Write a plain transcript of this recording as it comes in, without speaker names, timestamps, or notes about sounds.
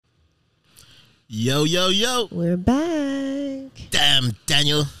Yo, yo, yo. We're back. Damn,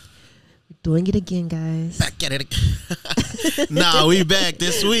 Daniel. We're doing it again, guys. Back at it. Nah, we back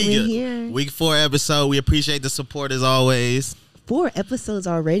this week. We're here. Week 4 episode. We appreciate the support as always. 4 episodes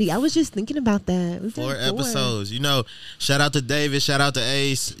already. I was just thinking about that. We've done 4 episodes. You know, shout out to David. Shout out to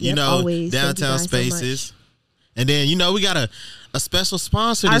Ace. You Yep, know, always. Downtown Thank you guys so Spaces. And then, you know, we got a special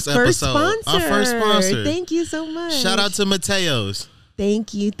sponsor Our this first episode. sponsor. Our first sponsor. Thank you so much. Shout out to Mateo's.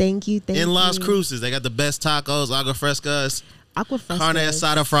 Thank you. In Las Cruces. They got the best tacos, agua frescas, carne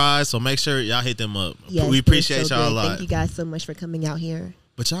asada fries. So make sure y'all hit them up. Yes, we appreciate so y'all a good. lot. Thank you guys so much for coming out here.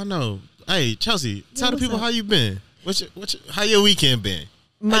 But y'all know, hey, Chelsea, tell the what's people up? how you been. How your weekend been?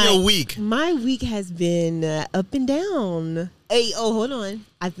 How your week? My week has been up and down. Hey, hold on.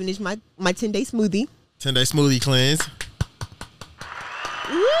 I finished my 10-day smoothie. 10-day smoothie cleanse.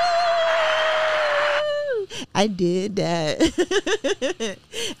 Woo! I did that.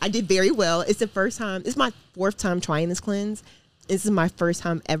 I did very well. It's the first time. It's my 4th time trying this cleanse. This is my first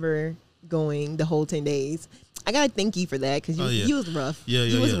time ever going the whole 10 days. I gotta thank you for that because he was rough. Yeah,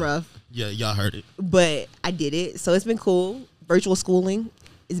 he was rough. Yeah, y'all heard it. But I did it, so it's been cool. Virtual schooling,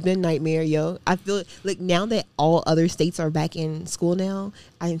 it's been a nightmare, yo. I feel like now that all other states are back in school now,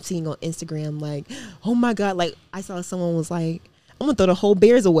 I'm seeing on Instagram like, oh my god, like I saw someone was like, I'm gonna throw the whole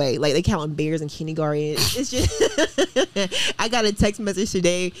bears away. Like they counting bears in kindergarten. It's just I got a text message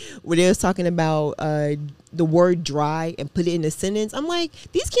today where they was talking about the word dry and put it in a sentence. I'm like,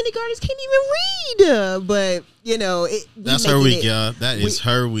 these kindergartners can't even read. But you know, that's her week, y'all. That is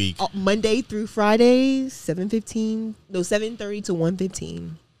her week. Monday through Friday, 7:30 to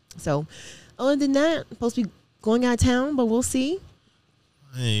 1:15. So other than that, I'm supposed to be going out of town, but we'll see.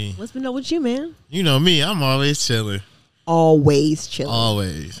 Hey, What's been up with you, man? You know me, I'm always chilling. Always chilling.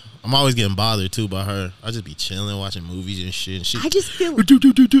 Always. I'm always getting bothered too by her. I just be chilling, watching movies and shit. And she I just feel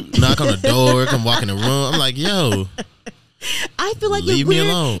knock on the door, come walk in the room. I'm like, yo. I feel like leave me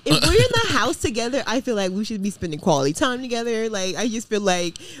alone. If we're in the house together, I feel like we should be spending quality time together. Like I just feel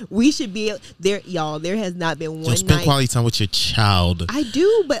like we should be there, y'all. There has not been one night. Spend quality time with your child. I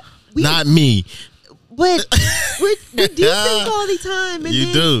do, but not me. But we do spend quality time. And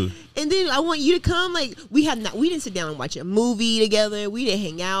you do. And then I want you to come. Like we didn't sit down and watch a movie together. We didn't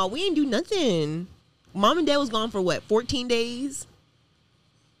hang out. We didn't do nothing. Mom and Dad was gone for what, 14 days?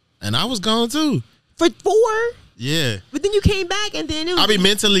 And I was gone too. For 4? Yeah. But then you came back and then it was... I be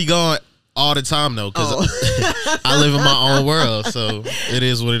mentally gone all the time though, because I live in my own world. So it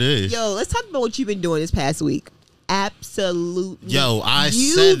is what it is. Yo, let's talk about what you've been doing this past week. Absolutely. Yo, I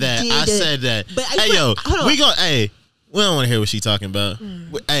said that. But hey, yo, we don't want to hear what she talking about.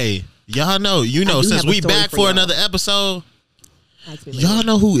 Hey, y'all know, since we back for another episode, y'all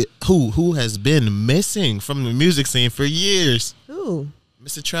know who has been missing from the music scene for years. Who?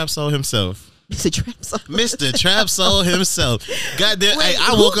 Mr. Trap Soul himself. Mr. Trap Soul. Mr. Trap Soul himself. Goddamn. Hey,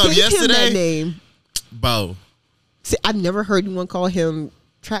 I woke up yesterday. That name? Bo. See, I've never heard anyone call him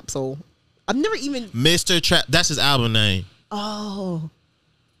Trap Soul. I've never even... Mr. Trap. That's his album name. Oh.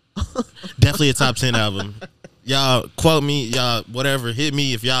 Definitely a top 10 album. Y'all quote me, y'all whatever, hit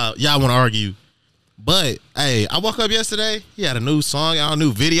me if y'all want to argue. But hey, I woke up yesterday. He had a new song, a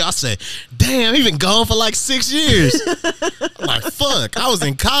new video. I said, "Damn, he been gone for like 6 years." I'm like, "Fuck, I was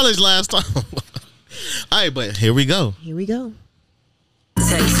in college last time." All right, but here we go.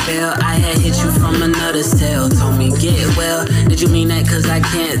 Text fail, I had hit you from another cell. Told me get well. Did you mean that? Cause I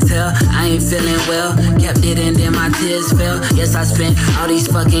can't tell. I ain't feeling well. Kept it and then my tears fell. Yes, I spent all these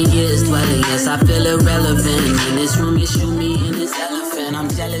fucking years dwelling. Yes, I feel irrelevant. In this room, you shoot me in this elephant. I'm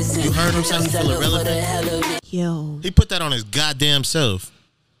jealous. You heard him say he feel irrelevant? Yo. He put that on his goddamn self.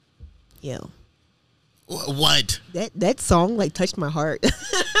 Yo. What? That song like touched my heart.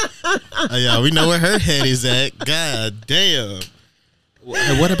 Yeah, we know where her head is at. God damn.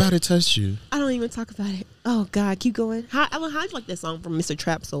 What about it touched you? I don't even talk about it. Oh God, keep going. How'd you like that song from Mr.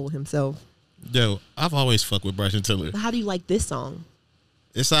 Trap Soul himself? Yo, I've always fucked with Bryson Tiller. How do you like this song?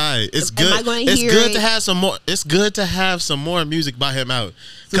 It's alright. It's good. It's good to have some more. It's good to have some more music by him out.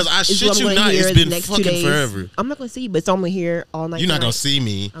 Because I shit you not, it's been fucking forever. I'm not gonna see you, but it's on here all night. You're not gonna see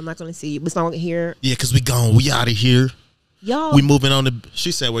me. I'm not gonna see you, but it's on here. Yeah, because we gone. We out of here. Y'all. We moving on to.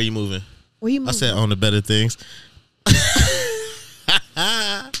 She said, "Where you moving?" Where you moving? I said, "On to better things."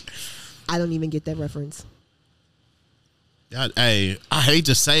 I don't even get that reference. Hey, I hate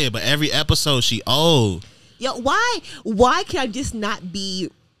to say it, but every episode she old. Yo, why can I just not be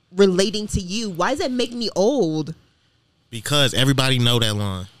relating to you? Why does that make me old? Because everybody know that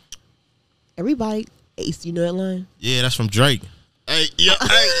line. Everybody, Ace, you know that line? Yeah, that's from Drake. Hey, yo,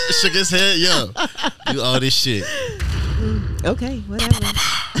 hey, shook his head, yo. You all this shit. Okay, whatever.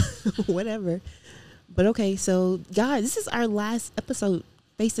 Whatever. But okay, so guys, this is our last episode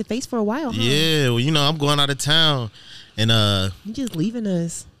face to face for a while, huh? Yeah, well, you know, I'm going out of town, and You just leaving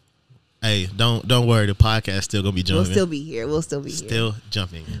us. hey, don't worry, the podcast still gonna be jumping. We'll still be here. We'll still be here. Still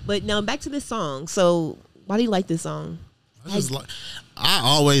jumping. But now back to this song. So why do you like this song? I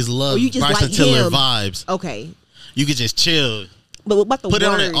always love you just Bryson like Tiller him. vibes. Okay. You could just chill. But what about the Put words? it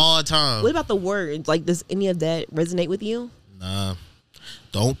on it all the time. What about the words? Like, does any of that resonate with you? Nah.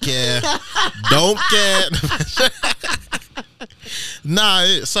 Don't care. Don't care. Nah,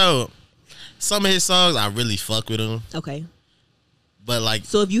 so some of his songs I really fuck with him. Okay. But like,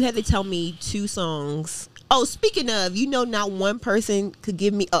 So if you had to tell me 2 songs. Oh, speaking of, not one person could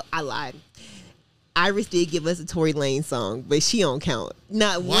give me. Oh, I lied. Iris did give us a Tory Lanez song, but she don't count.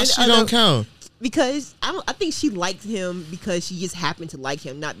 Not why one she other, don't count? Because I think she liked him because she just happened to like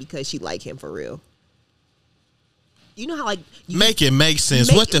him, not because she liked him for real. You know how like Make it make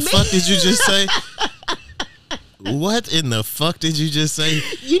sense. What the fuck did you just say? What in the fuck did you just say?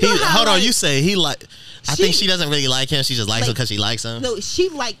 You know how, hold on, like, you say he like. I think she doesn't really like him. She just likes him like, because she likes him. No, she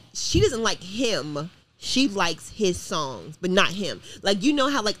doesn't like him. She likes his songs, but not him. Like, you know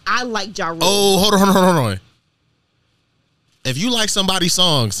how like I like Ja Rule. Oh, hold on. If you like somebody's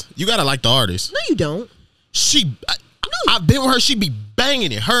songs, you gotta like the artist. No, you don't. I've been with her. She be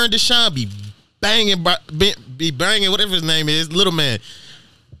banging it. Her and Deshaun be banging, be banging whatever his name is. Little man,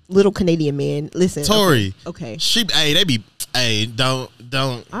 Little Canadian man. Listen, Tory. Okay. Don't.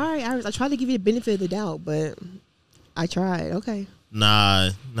 All right, Iris. I tried to give you the benefit of the doubt, but I tried. Okay.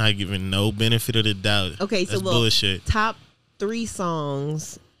 Nah, not giving no benefit of the doubt. Okay, so that's bullshit. Top 3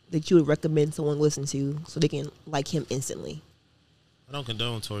 songs that you would recommend someone listen to so they can like him instantly. I don't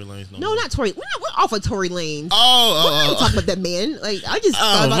condone Tory Lanez no No, more. not Tory. We're off of Tory Lanez. Oh, We're not talking about that man. Like I just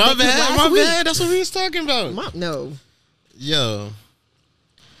thought about my that bad, last week. That's what we was talking about. No. Yo,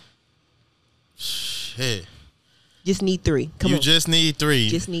 shit. Just need 3. Come you on. just need 3.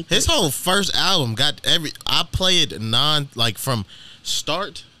 Just need His 3. whole first album got I play it like from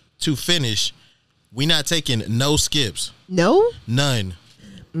start to finish. We not taking no skips. No? None.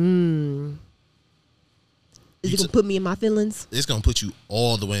 Is it going to put me in my feelings? It's gonna put you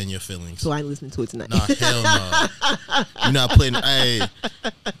all the way in your feelings. So I ain't listening to it tonight. Nah, hell no. You're not putting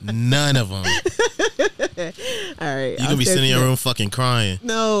none of them. All right. You gonna be sitting in your room fucking crying.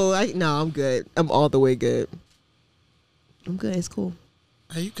 No, I'm good. I'm all the way good. I'm good. It's cool.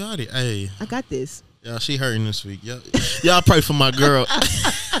 Hey, you got it. Hey, I got this. y'all, she hurting this week. Y'all pray for my girl.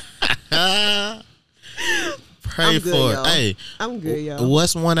 Pray I'm for good, her. y'all. Hey, I'm good, y'all.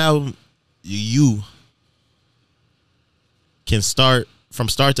 what's one album you can start from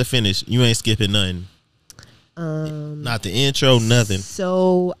start to finish? You ain't skipping nothing. Not the intro, nothing.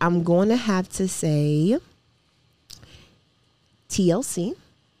 So I'm going to have to say TLC.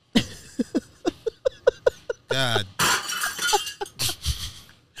 God.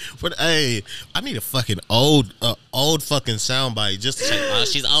 But hey, I need a fucking old fucking soundbite just to say, oh,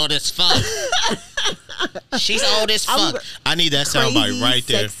 she's old as fuck. She's old as fuck. I need that soundbite right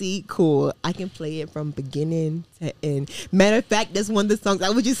there. Sexy, cool. I can play it from beginning to end. Matter of fact, that's one of the songs I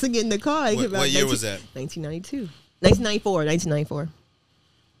was just singing in the car. What year was that? 1992. 1994.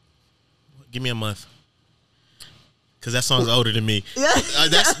 Give me a month. Because that song's older than me.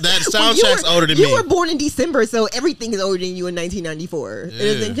 That Well, soundtrack's older than me. You were born in December, so everything is older than you in 1994. Yeah.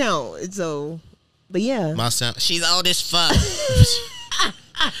 It doesn't count. So, but yeah. My sound. She's old as fuck.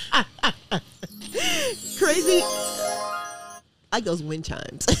 Crazy. I like those wind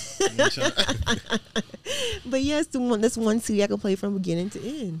chimes. But yes, that's one CD I can play from beginning to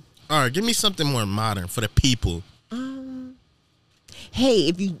end. All right, give me something more modern for the people. Hey,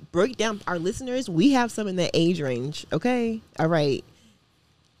 if you break down our listeners, we have some in that age range. Okay, all right.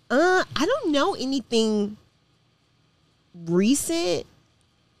 I don't know anything recent.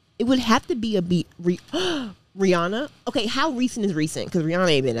 It would have to be a beat. Rihanna. Okay, how recent is recent? Because Rihanna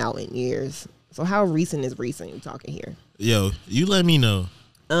ain't been out in years. So how recent is recent? You talking here? Yo, you let me know.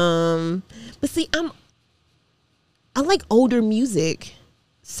 But see, I like older music,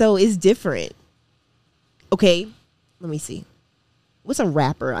 so it's different. Okay, let me see. What's a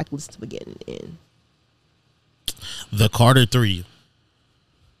rapper I can listen to beginning and end? The Carter 3.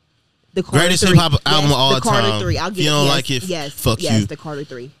 The Carter Greatest 3. hip-hop album of all the Carter time. 3. I'll give If you don't yes, like it, yes, fuck yes, you. The Carter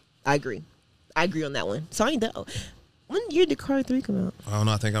 3. I agree on that one. So I ain't that. When year did Carter 3 come out? I don't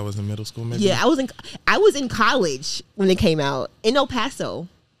know. I think I was in middle school, maybe. Yeah, I was in college when it came out in El Paso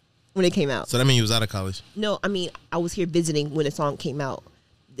when it came out. So that means you was out of college. No, I mean I was here visiting when the song came out.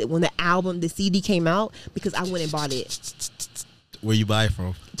 When the CD came out, because I went and bought it. Where you buy it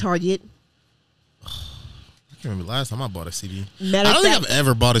from? Target. I can't remember the last time I bought a CD. Matter I don't think fact, I've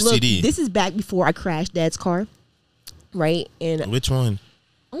ever bought a look, CD. This is back before I crashed Dad's car, right? And Which one?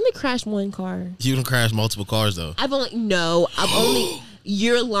 I only crashed one car. You done crashed multiple cars though. I've only.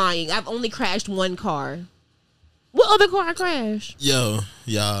 You're lying. I've only crashed one car. What other car I crashed? Yo,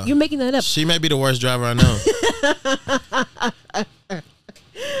 y'all. You're making that up. She may be the worst driver I know.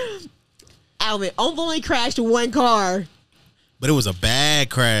 Alvin, I've only crashed one car. But it was a bad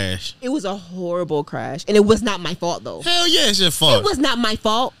crash. It was a horrible crash, and it was not my fault though. Hell yeah, it's your fault. It was not my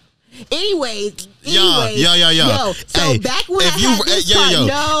fault. Anyways. Yo. So hey, back when I had this car,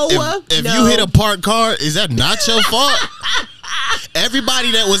 if you hit a parked car, is that not your fault?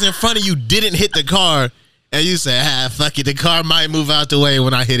 Everybody that was in front of you didn't hit the car, and you said, fuck it, the car might move out the way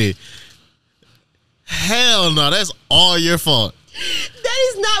when I hit it. Hell no, that's all your fault. That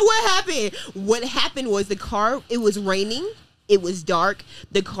is not what happened. What happened was it was raining. It was dark.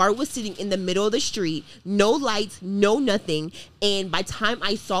 The car was sitting in the middle of the street. No lights, no nothing. And by the time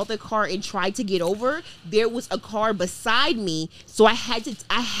I saw the car and tried to get over, there was a car beside me. So I had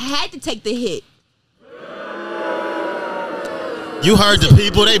to take the hit. You heard the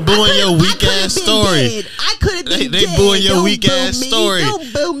people, they booing your weak ass story. I could have been dead. They booing your weak ass story.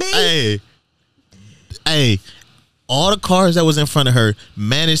 Don't boo me. Hey. All the cars that was in front of her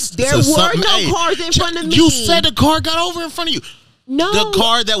managed There were no cars in front of me. You said the car got over in front of you. No. The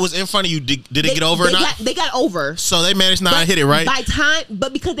car that was in front of you, did it get over or not? They got over. So they managed not to hit it, right?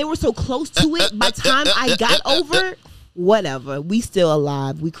 But because they were so close to it, by the time I got over, whatever. We still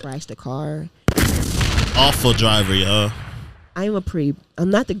alive. We crashed the car. Awful driver, yo. I'm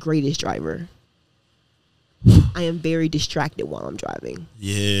not the greatest driver. I am very distracted while I'm driving.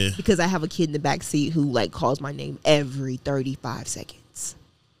 Yeah. Because I have a kid in the back seat who calls my name every 35 seconds.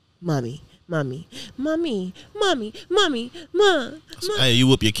 Mommy. Hey, you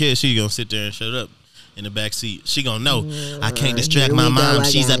whoop your kid, she gonna sit there and shut up in the back seat. She gonna know I can't distract my mom.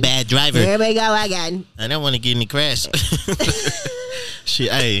 She's a bad driver. Here we go again. I don't want to get in the crash.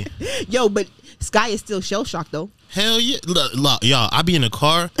 Hey. Yo, but Sky is still shell shocked though. Hell yeah. Look, y'all, I be in the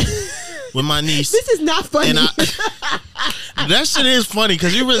car with my niece. This is not funny. And that shit is funny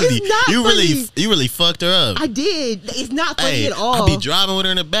because you really fucked her up. I did. It's not funny at all. I be driving with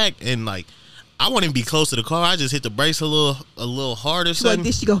her in the back and I wouldn't even be close to the car. I just hit the brakes a little hard or something. Like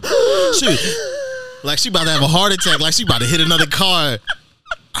this, she go. Like she about to have a heart attack. Like she about to hit another car.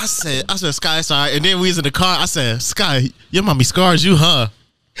 I said, Sky, sorry. And then we was in the car. I said, Sky, your mommy scars you, huh?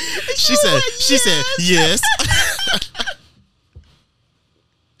 She said, yes.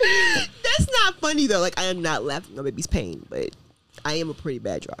 That's not funny though. I am not laughing at baby's pain, but I am a pretty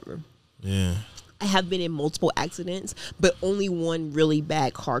bad driver. Yeah. I have been in multiple accidents, but only one really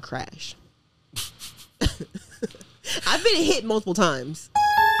bad car crash. I've been hit multiple times.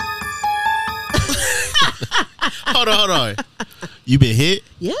 Hold on. You been hit?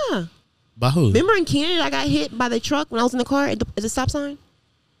 Yeah. By who? Remember in Canada, I got hit by the truck when I was in the car at the stop sign?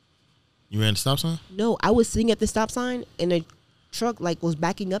 You ran the stop sign? No, I was sitting at the stop sign and the truck was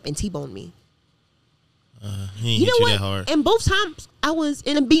backing up and T-boned me. He ain't hit you that hard. And both times I was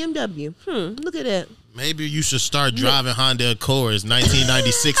in a BMW. Look at that. Maybe you should start driving Honda Accords,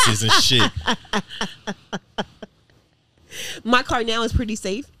 1996s and shit. My car now is pretty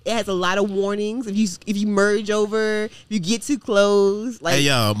safe. It has a lot of warnings. If you merge over, if you get too close. Hey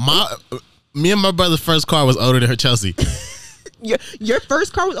yo, me and my brother's first car was older than her Chelsea. Your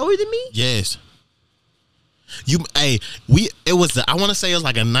first car was older than me? Yes. I want to say it was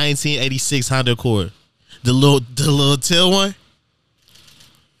like a 1986 Honda Accord. The little tail one.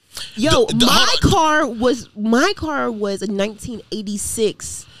 Yo, my car was a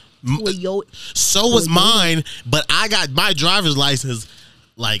 1986 Toyota. So was mine, but I got my driver's license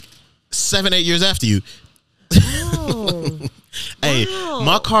 7-8 years after you. Oh. Hey, wow.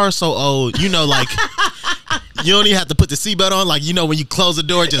 My car is so old, you don't even have to put the seatbelt on. When you close the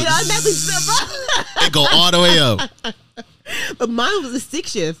door, it go all the way up. But mine was a stick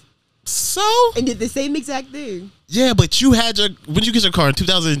shift. So? And did the same exact thing. Yeah, but when did you get your car? In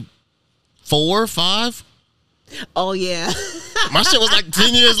 2004, 5? Oh, yeah. My shit was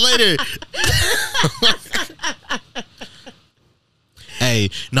 10 years later.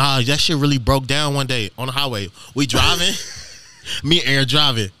 Hey, nah, that shit really broke down one day on the highway. We driving, me and Aaron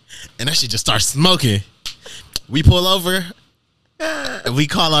driving, and that shit just starts smoking. We pull over, and we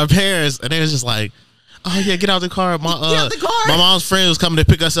call our parents, and they was just like, oh yeah, get out the car. My mom's friend was coming to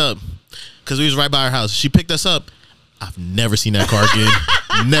pick us up because we was right by our house. She picked us up. I've never seen that car again.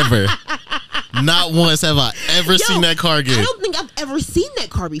 Never. Not once have I ever seen that car again. I don't think I've ever seen that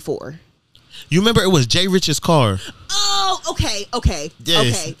car before. You remember it was Jay Rich's car. Oh, okay.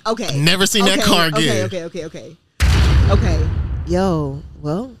 Yes. Okay. Never seen that car again. Okay. Yo,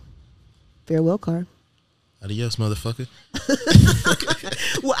 well, farewell, car. Adios, motherfucker.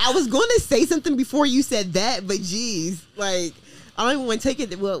 Well, I was going to say something before you said that, but geez, like, I don't even want to take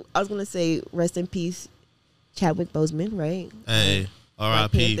it. Well, I was going to say rest in peace, Chadwick Boseman, right? Hey,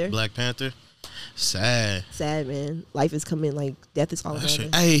 R.I.P. Black Panther. Sad, man. Life is coming. Like, death is all around us.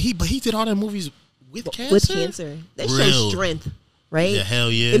 Hey, he did all that movies with cancer. That shows strength, right? Yeah,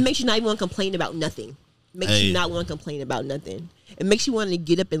 hell yeah. It makes you not even want to complain about nothing. It makes you not want to complain about nothing. It makes you want to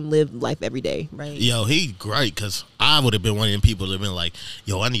get up and live life every day, right? Yo, he great, because I would have been one of them people that have been like,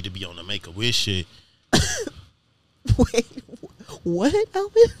 yo, I need to be on the Make-A-Wish shit. Wait, what,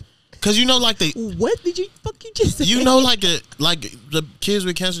 Alvin? Because you know, like what did you just say? You know, like the kids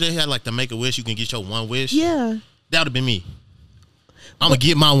with cancer, they had like the Make-A-Wish, you can get your one wish. Yeah. That would have been me. I'm going to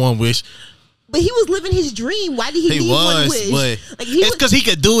get my one wish. But he was living his dream. Why did he need one wish? But like it's because he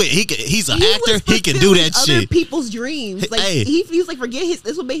could do it. He's an actor. He can do that shit. Other people's dreams. Like hey. he was like, forget his.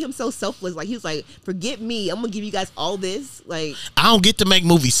 This what made him so selfless. Like he was like, forget me. I'm gonna give you guys all this. Like I don't get to make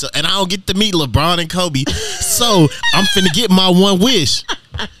movies, and I don't get to meet LeBron and Kobe. So I'm finna get my one wish.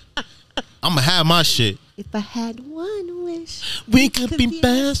 I'm gonna have my shit. If I had one wish, we could be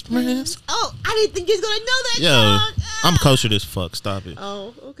best friends. Oh, I didn't think you was gonna know that. Yo, song. I'm cultured as fuck. Stop it.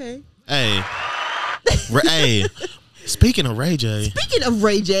 Oh, okay. Hey, hey. Speaking of Ray J.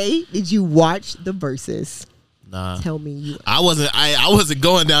 Did you watch the Versus? Nah. Tell me you. I wasn't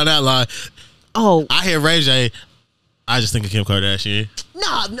going down that line. Oh, I hear Ray J. I just think of Kim Kardashian.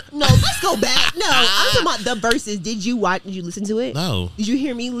 No. Let's go back. No, I'm talking about the Versus. Did you watch? Did you listen to it? No. Did you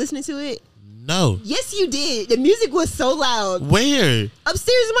hear me listening to it? No. Yes, you did. The music was so loud. Where?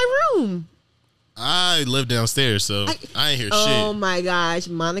 Upstairs in my room. I live downstairs, so I ain't hear shit. Oh my gosh,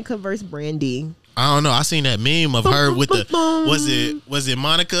 Monica versus Brandy. I don't know. I seen that meme of her with the was it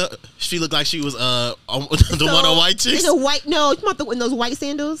Monica? She looked like she was the one on White Chicks. In those white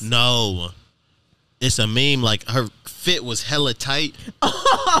sandals. No, it's a meme. Like her fit was hella tight.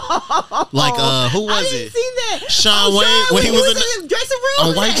 Like who was I didn't see that. Shawn Wayne when he was in the dressing room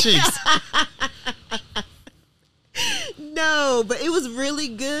on White Chicks. No, but it was really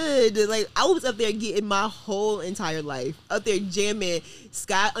good. Like I was up there getting my whole entire life up there jamming.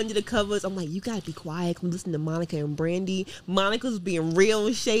 Scott under the covers. I'm like, you gotta be quiet. I'm listening to Monica and Brandy. Monica was being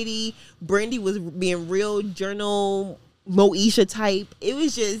real shady. Brandy was being real journal Moesha type. It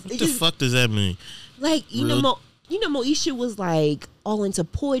was just. What the fuck does that mean? Like Moesha was like all into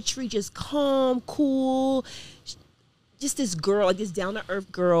poetry, just calm, cool. Just this girl, like this down to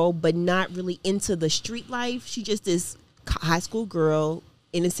earth girl, but not really into the street life. She just this high school girl,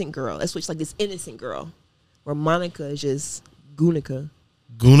 innocent girl. That's what she's like, this innocent girl. Where Monica is just Gunica,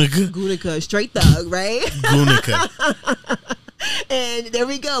 straight thug, right? Gunica. And there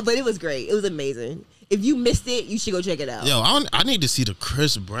we go. But it was great. It was amazing. If you missed it, you should go check it out. Yo, I need to see the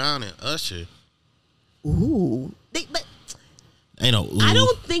Chris Brown and Usher. Ooh, but ain't no. Ooh. I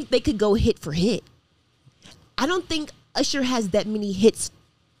don't think they could go hit for hit. I don't think Usher has that many hits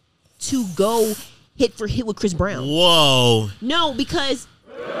to go hit for hit with Chris Brown. Whoa. No, because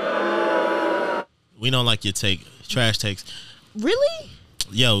we don't like your trash takes. Really?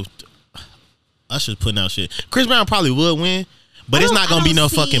 Yo, Usher's putting out shit. Chris Brown probably would win, but it's not gonna be no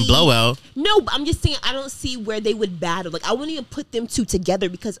fucking blowout. No, I'm just saying I don't see where they would battle. Like I wouldn't even put them two together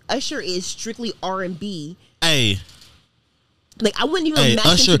because Usher is strictly R&B. Hey. Like I wouldn't even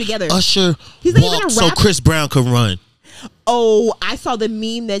match them two together. Usher He's not even a so Chris Brown could run. Oh, I saw the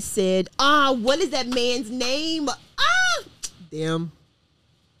meme that said, what is that man's name? Damn.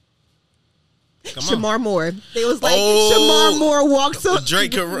 Shamar Moore. They was like, Shamar Moore walks up.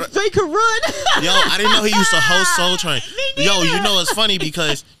 Drake could run. Yo, I didn't know he used to host Soul Train. Yo, you know it's funny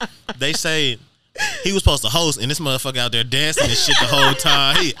because they say he was supposed to host and this motherfucker out there dancing and shit the whole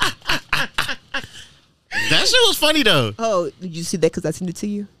time. That shit was funny though. Oh, did you see that because I sent it to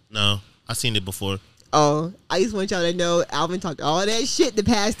you? No, I seen it before. Oh, I just want y'all to know Alvin talked all that shit the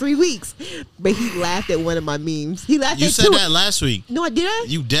past 3 weeks, but he laughed at one of my memes. He laughed. You said that last week. No, did I?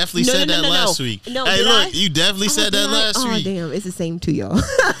 You definitely said that last week. No, hey, look, you definitely said that last week. Oh, damn, it's the same too, y'all.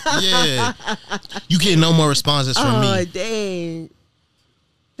 Yeah, you get no more responses from me. Oh, dang,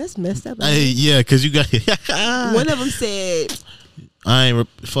 that's messed up. Hey, yeah, because you got one of them said. I ain't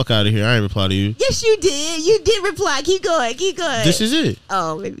fuck out of here. I ain't reply to you. Yes, you did. You did reply. Keep going. This is it.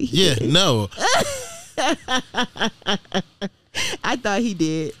 Oh, maybe. Yeah, no. I thought he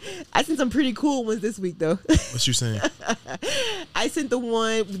did. I sent some pretty cool ones this week, though. What you saying? I sent the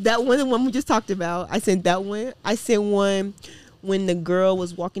one we just talked about. I sent that one. I sent one when the girl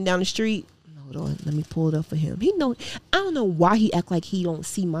was walking down the street. No, Hold on, let me pull it up for him. I don't know why he act like he don't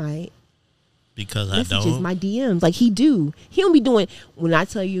see my because messages, I don't. my DMs. Like he do. He don't be doing. When I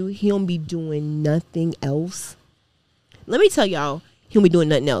tell you, he don't be doing nothing else. Let me tell y'all, he don't be doing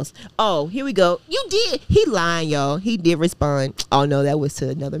nothing else. Oh, here we go. You did. He lying, y'all. He did respond. Oh no, that was to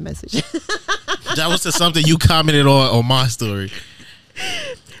another message. That was to something you commented on my story.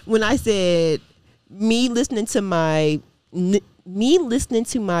 When I said me listening to my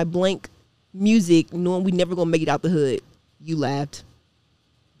blank music, knowing we never gonna make it out the hood, you laughed.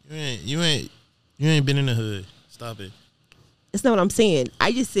 You ain't been in the hood. Stop it. That's not what I'm saying.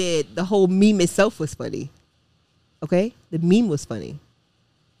 I just said the whole meme itself was funny. Okay, the meme was funny.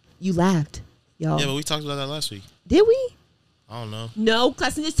 You laughed, y'all. Yeah, but we talked about that last week. Did we? I don't know. No, I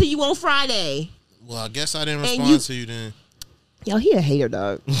sent this to you on Friday. Well, I guess I didn't respond to you then. Y'all, he a hater,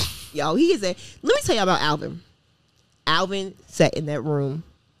 dog. Y'all, he is a. Let me tell you about Alvin. Alvin sat in that room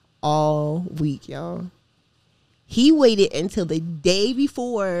all week, y'all. He waited until the day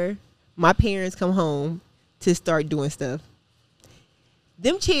before my parents come home to start doing stuff.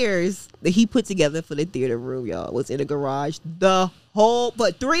 Them chairs that he put together for the theater room, y'all, was in the garage but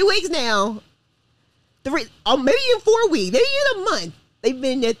 3 weeks now. Maybe in 4 weeks, maybe in a month. They've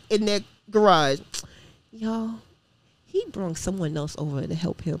been in that garage. Y'all, he brought someone else over to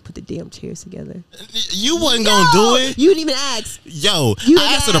help him put the damn chairs together. You wasn't gonna do it. You didn't even ask. Yo,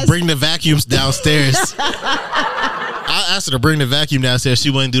 I asked her to bring the vacuums downstairs. I asked her to bring the vacuum downstairs. She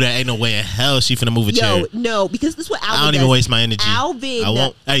wouldn't do that. Ain't no way in hell she finna move a chair. No, because this is what Alvin I don't does. even waste my energy. Alvin, I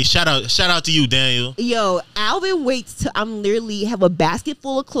won't. Hey, shout out to you, Daniel. Yo, Alvin waits till I'm literally have a basket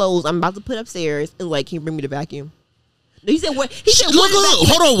full of clothes I'm about to put upstairs and like, can you bring me the vacuum? No, he said what? He said look.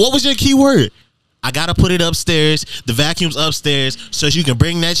 Hold on. What was your key word? I gotta put it upstairs. The vacuum's upstairs, so you can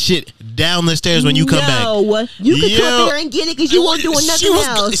bring that shit down the stairs when you come back. No, you can come up there and get it because you won't do nothing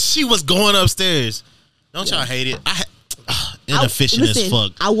else. She was going upstairs. Don't y'all hate it? Inefficient as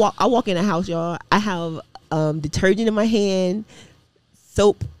fuck. I walk in the house, y'all. I have detergent in my hand,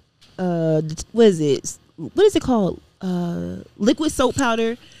 soap. What is it? What is it called? Liquid soap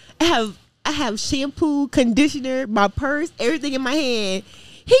powder. I have shampoo, conditioner, my purse, everything in my hand.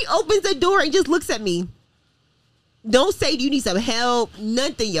 He opens the door and just looks at me. Don't say, do you need some help?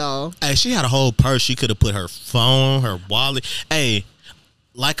 Nothing, y'all. Hey, she had a whole purse. She could have put her phone, her wallet. Hey,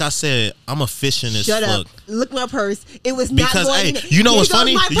 like I said, I'm efficient as fuck. Shut up. Look my purse. It was because, not hey, going you know Here what's goes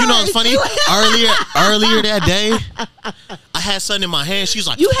funny? my You know what's funny? purse. earlier that day, I had something in my hand. She was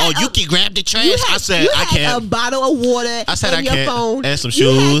like, you can grab the trash. I said, I can't. A bottle of water. I said, and I your can't. phone. And some You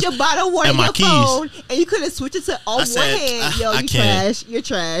shoes. had your bottle of water and and my your keys. phone, and you could have switched it to all one hand. Yo, I you can't. trash. You're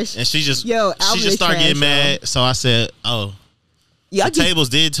trash. And she just, Alvin she just started trash, getting mad. So I said, the tables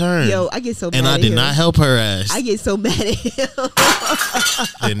did turn. Yo, I get so mad and at I did him. not help her ass. I get so mad at him.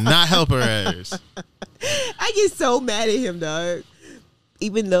 Did not help her ass. I get so mad at him, dog.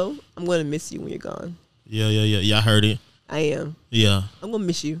 Even though I'm gonna miss you when you're gone. Yeah. I heard it. I am. Yeah. I'm gonna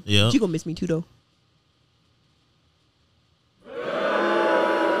miss you. Yeah. But you gonna miss me too, though.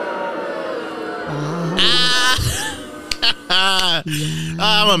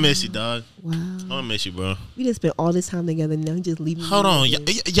 I'm gonna miss you, dog. Wow. I'm gonna miss you, bro. We just spent all this time together. Now you just leaving. Hold on,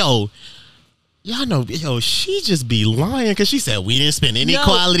 yo. Y'all know, she just be lying because she said we didn't spend any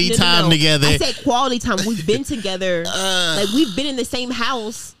quality time together. I said quality time. We've been together. Like we've been in the same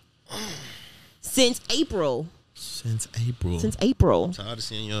house since April. Since April. I'm tired of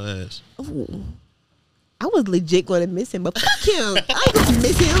seeing your ass. Ooh. I was legit going to miss him, but fuck him. I ain't gonna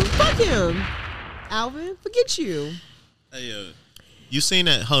miss him. Fuck him. Alvin, forget you. Hey, you seen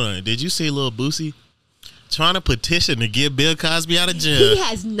that? Hold on. Did you see Lil Boosie trying to petition to get Bill Cosby out of jail? He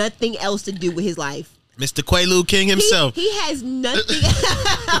has nothing else to do with his life. Mr. Quaalude King himself. He has nothing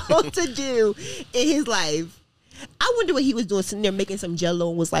else to do in his life. I wonder what he was doing, sitting there making some Jello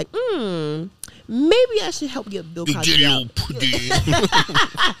and was like, maybe I should help get Bill Cosby out.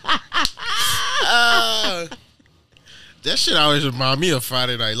 That shit always remind me of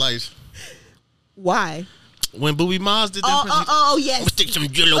Friday Night Lights. Why? When Booby Miles did that. Oh, yes. I'm gonna stick some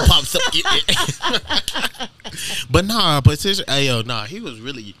Jello pops up. But petition. Hey, he was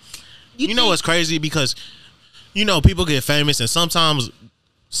really. You know what's crazy? Because, people get famous and sometimes,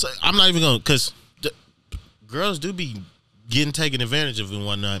 I'm not even gonna, because girls do be getting taken advantage of and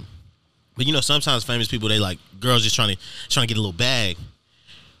whatnot. But sometimes famous people, they like girls just trying to get a little bag,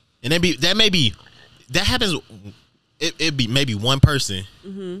 and that happens. It be maybe one person.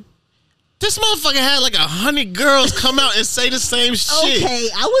 Mm-hmm. This motherfucker had like 100 girls come out and say the same shit. Okay,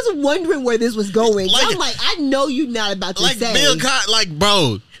 I was wondering where this was going. I'm like, I know you're not about to say. Bill Cosby,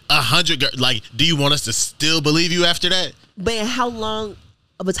 bro, 100 girls. Like, do you want us to still believe you after that? But how long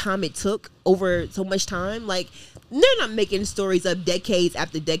of a time it took over so much time. Like, they're not making stories up decades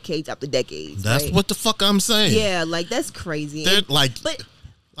after decades after decades. That's right? what the fuck I'm saying. Yeah, like, that's crazy. They're like, but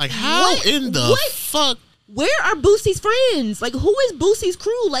how in the fuck? Where are Boosie's friends? Like, who is Boosie's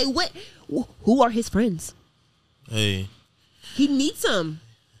crew? Like, what? Who are his friends? Hey, he needs some.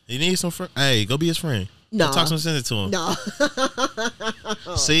 He needs some friend. Hey, go be his friend. No, talk some sense to him. No.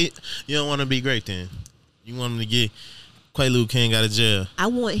 See, you don't want to be great then. You want him to get Quaalude King out of jail. I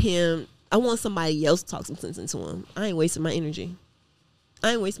want somebody else to talk some sense into him. I ain't wasting my energy.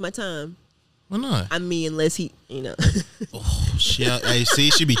 I ain't wasting my time. Why not? I mean, unless he, Oh, shit. Hey, see,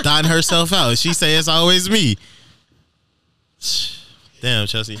 she be thotting herself out. She say it's always me. Damn,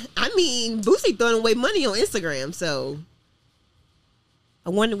 Chelsea. I mean, Boosie throwing away money on Instagram, so I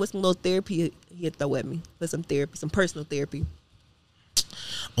wonder what some little therapy he'd throw at me. For some therapy, some personal therapy.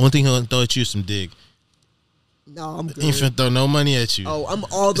 Only thing he'll throw at you is some dig. No, I'm good. He ain't finna throw no money at you. Oh, I'm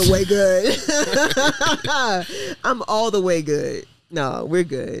all the way good. I'm all the way good. No, we're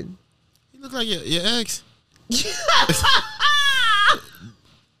good. You look like your ex.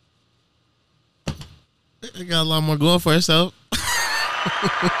 I got a lot more going for herself.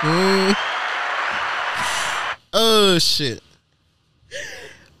 Oh, shit.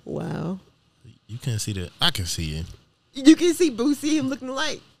 Wow. You can't see that. I can see it. You can see Boosie, him looking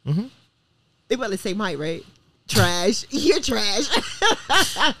alike. Mm-hmm. They about the same height, right? Trash. You're trash.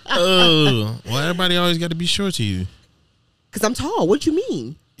 Oh, well, everybody always got to be short to you. Because I'm tall. What you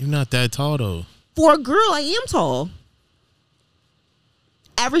mean? You're not that tall, though. For a girl, I am tall.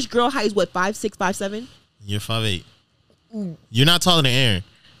 Average girl height is what, 5'6", 5'7"? You're 5'8". You're not taller than Aaron.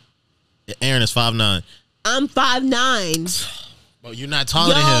 Aaron is 5'9". I'm 5'9". But you're not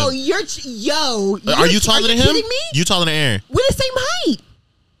taller than him. Are you taller than him? Kidding me? You taller than Aaron. We're the same height.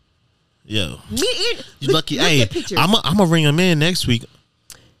 Yo. Me and Aaron. You lucky. Look Hey, at pictures. I'm gonna ring him in next week.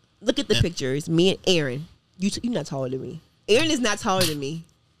 Look at the pictures. Me and Aaron. You're not taller than me. Aaron is not taller than me.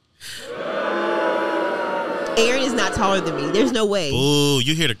 Aaron is not taller than me. There's no way. Ooh,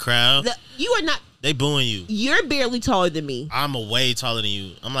 you hear the crowd? You are not. They booing you. You're barely taller than me. I'm a way taller than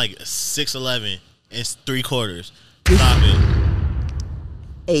you. I'm like 6'11" and 3/4. Stop it.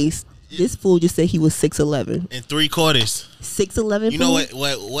 Ace, this fool just said he was 6'11". And 3/4. 6'11". You know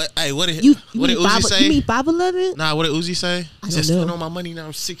what? Hey, what did You Uzi say? You mean 5'11"? Nah, what did Uzi say? I He don't said, know. spend all my money now.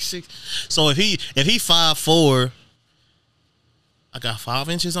 I'm 6'6". So if he 5'4", I got 5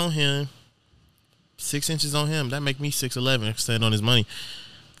 inches on him, 6 inches on him. That make me 6'11". Stand on his money.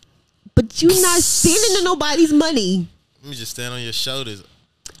 But you're not standing on nobody's money. Let me just stand on your shoulders.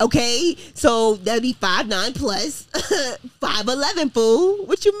 Okay, so that'd be 5'9" plus 5'11", fool.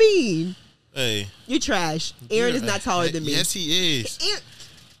 What you mean? Hey, You're trash. Aaron is not taller than me. Yes, he is.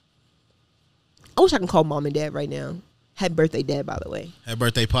 I wish I can call mom and dad right now. Happy birthday, dad, by the way. Happy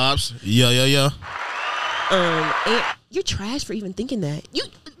birthday, pops. Yo. And you're trash for even thinking that.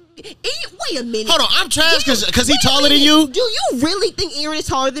 Wait a minute. Hold on, I'm trash because he Wait a taller than minute. you. Do you really think Aaron is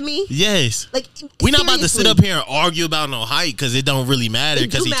taller than me? Yes. Like, we're not about to sit seriously. up here and argue about no height because it don't really matter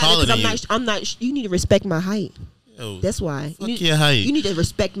because he's taller than you. I'm not. You need to respect my height. Yo, That's why. fuck your height. You need to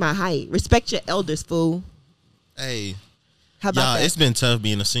respect my height. Respect your elders, fool. Hey, How about y'all, that? it's been tough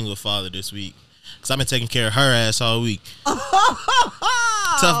being a single father this week because I've been taking care of her ass all week.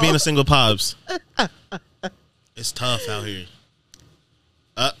 Tough being a single pops. It's tough out here.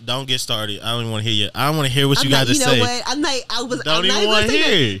 Don't get started. I don't even want to hear you. I don't want to hear what you got to say. You know what? I'm not Don't even even wanna gonna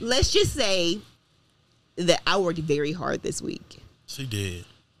say hear. that. Let's just say that I worked very hard this week. She did.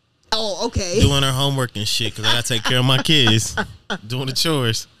 Oh, okay. Doing her homework and shit because I got to take care of my kids. Doing the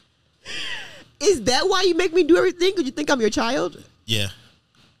chores. Is that why you make me do everything? Because you think I'm your child? Yeah.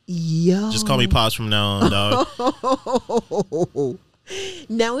 Yo. Just call me Pops from now on, dog.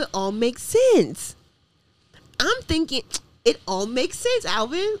 Now it all makes sense. I'm thinking it all makes sense,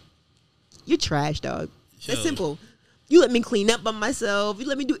 Alvin. You're trash, dog. That's Yo. simple. You let me clean up by myself. You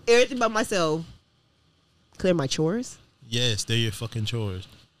let me do everything by myself. Clear my chores. Yes, they're your fucking chores.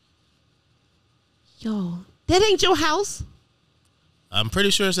 Yo, that ain't your house. I'm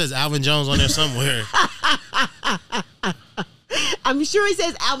pretty sure it says Alvin Jones on there somewhere. I'm sure it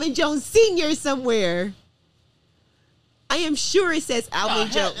says Alvin Jones Sr. somewhere. I am sure it says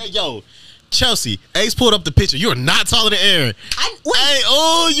Alvin Jones. Hey, yo, Chelsea, Ace pulled up the picture. You're not taller than Aaron.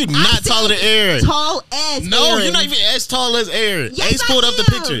 You're not taller than Aaron. Tall as No, Aaron. you're not even as tall as Aaron. Yes, Ace pulled I up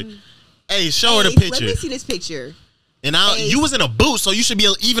the am. picture. Hey, show her the Ace, picture. Let me see this picture. And Ace. you was in a boot, so you should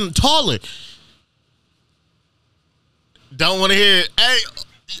be even taller. Don't want to hear it.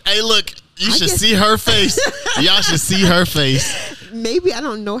 Hey, look, you should see her face. Y'all should see her face. Maybe I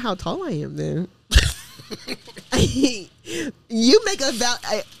don't know how tall I am then. You make a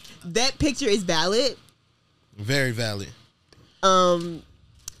that picture is valid. Very valid.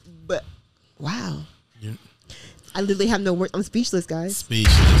 But wow. Yeah. I literally have no words. I'm speechless, guys.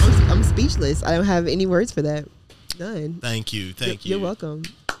 Speechless. I'm speechless. I don't have any words for that. None. Thank you. Thank you. You're welcome.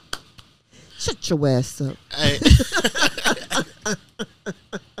 Shut your ass up. Hey.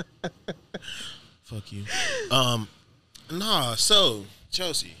 Fuck you. Nah, so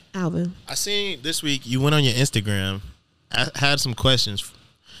Chelsea, Alvin. I seen this week you went on your Instagram. I had some questions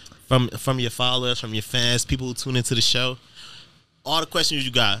from your followers, from your fans, people who tune into the show. All the questions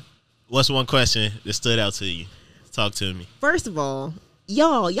you got. What's one question that stood out to you? Talk to me. First of all,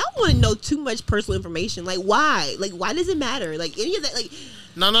 y'all want to know too much personal information. Like, why? Like, why does it matter? Like, any of that, like...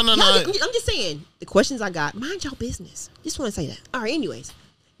 No. I'm just saying, the questions I got, mind y'all business. Just want to say that. All right, anyways.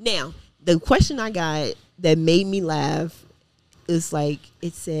 Now, the question I got that made me laugh is like,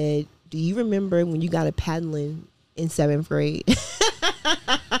 it said, do you remember when you got a paddling in 7th grade?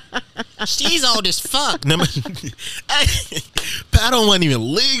 She's old as fuck. Paddle wasn't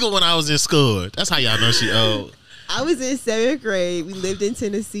even legal when I was in school. That's how y'all know she old. I was in 7th grade. We lived in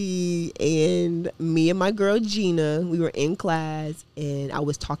Tennessee, and me and my girl Gina, we were in class, and I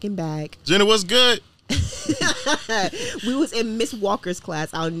was talking back. Gina, what's good? We was in Miss Walker's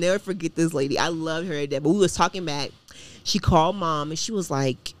class. I'll never forget this lady. I love her to death. But we was talking back. She called mom, and she was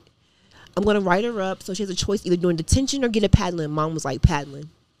like, I'm going to write her up, so she has a choice either doing detention or get a paddling. Mom was like, paddling,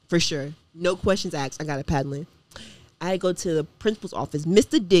 for sure. No questions asked. I got a paddling. I had to go to the principal's office.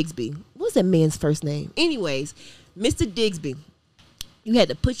 Mr. Digsby. What was that man's first name? Anyways, Mr. Digsby. You had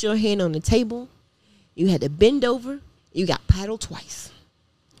to put your hand on the table. You had to bend over. You got paddled twice.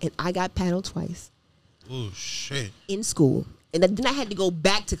 And I got paddled twice. Oh, shit. In school. And then I had to go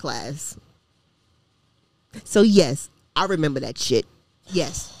back to class. So, yes, I remember that shit.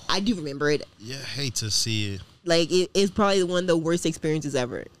 Yes, I do remember it. Yeah, I hate to see it. Like, it's probably one of the worst experiences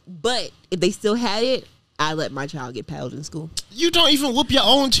ever. But if they still had it, I let my child get paddled in school. You don't even whoop your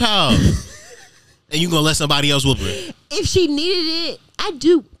own child. And you gonna let somebody else whoop her? If she needed it, I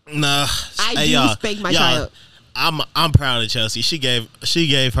do. Nah. I do spank my child. I'm proud of Chelsea. She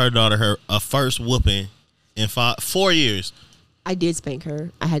gave her daughter a first whooping in 4 years. I did spank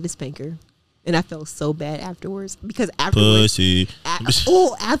her. I had to spank her. And I felt so bad afterwards. Because afterwards... Pussy.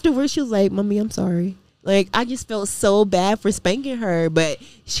 Afterwards, she was like, Mommy, I'm sorry. Like, I just felt so bad for spanking her. But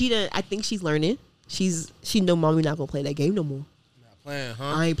I think she's learning. She know Mommy not gonna play that game no more. Not playing,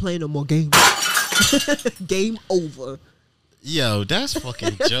 huh? I ain't playing no more game. Game over. Yo, that's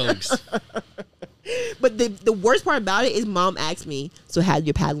fucking jokes. But the worst part about it is Mom asked me, so how did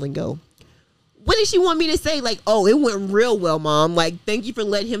your paddling go? What did she want me to say? Like, oh, it went real well, Mom. Like, thank you for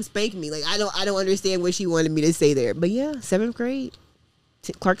letting him spank me. Like, I don't understand what she wanted me to say there. But yeah, 7th grade,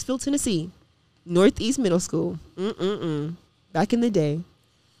 Clarksville, Tennessee, Northeast Middle School. Back in the day.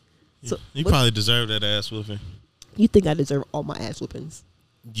 So you probably deserve that ass whooping. You think I deserve all my ass whoopings?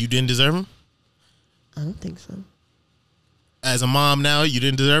 You didn't deserve them? I don't think so. As a mom now, you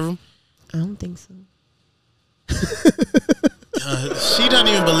didn't deserve them? I don't think so. She doesn't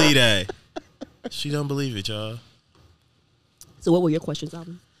even believe that. She don't believe it, y'all. So what were your questions,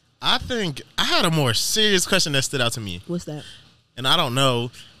 Alvin? I think I had a more serious question that stood out to me. What's that? And I don't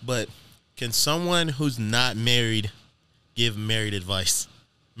know, but can someone who's not married give marriage advice?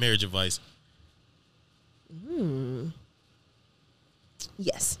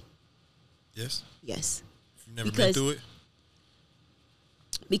 Yes. Yes? Yes. You've never been through it?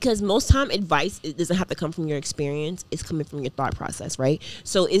 Because most time advice, it doesn't have to come from your experience. It's coming from your thought process, right?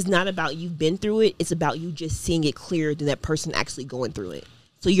 So it's not about you've been through it. It's about you just seeing it clearer than that person actually going through it.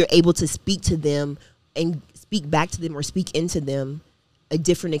 So you're able to speak to them and speak back to them or speak into them a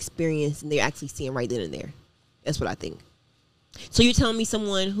different experience than they're actually seeing right then and there. That's what I think. So you're telling me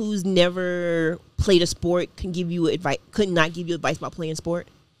someone who's never played a sport could not give you advice about playing sport?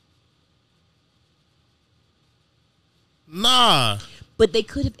 Nah. But they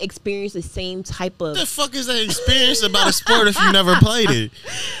could have experienced the same type of... The fuck is that experience about a sport if you never played it?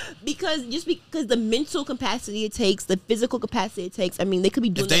 Because the mental capacity it takes, the physical capacity it takes. I mean, they could be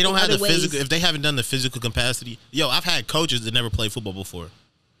doing. If they don't have the ways. physical, if they haven't done the physical capacity, I've had coaches that never played football before.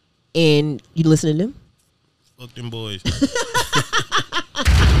 And you listen to them? Fuck them boys.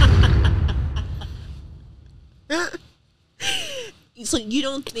 So you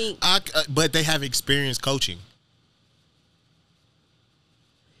don't think? But they have experience coaching.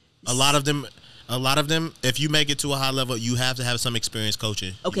 A lot of them, if you make it to a high level, you have to have some experience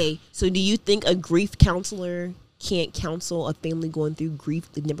coaching. Okay, so do you think a grief counselor can't counsel a family going through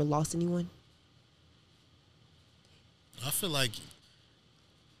grief they've never lost anyone? I feel like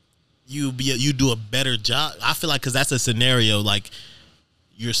you do a better job. I feel like because that's a scenario like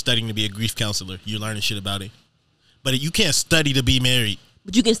you're studying to be a grief counselor. You're learning shit about it, but you can't study to be married.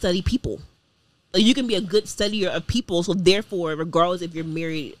 But you can study people. Like, you can be a good studier of people. So therefore, regardless if they're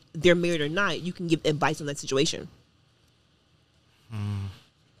married or not, you can give advice on that situation.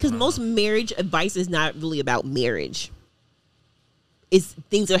 Because most marriage advice is not really about marriage. It's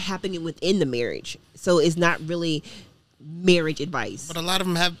things that are happening within the marriage. So it's not really marriage advice. But a lot of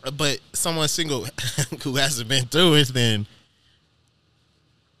them have. But someone single who hasn't been through it, then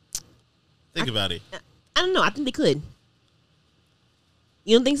think about it. I don't know. I think they could.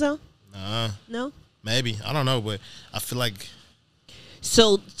 You don't think so? Nah. No? Maybe. I don't know, but I feel like.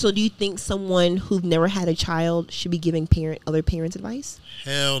 So do you think someone who've never had a child should be giving other parents advice?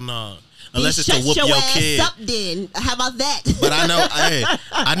 Hell no. Unless it's Shut to whoop your your ass kid. up then. How about that? But I know,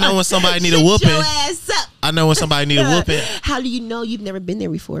 I know when somebody need a Shut whooping. your ass up. I know when somebody need a whooping How do you know you've never been there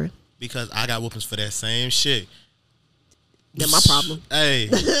before? because I got whoopings for that same shit. That's my problem. Hey,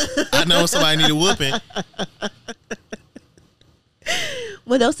 I know when somebody need a whooping.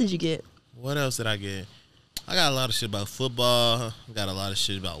 What else did you get? What else did I get? I got a lot of shit about football. I got a lot of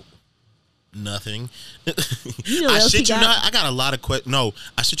shit about nothing. You know what I else shit you you got? not. I got a lot of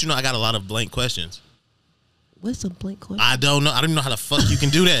I shit you not. I got a lot of blank questions. What's a blank question? I don't know. I don't even know how the fuck you can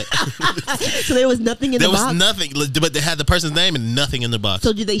do that. So there was nothing in There the was box? nothing, but they had the person's name and nothing in the box.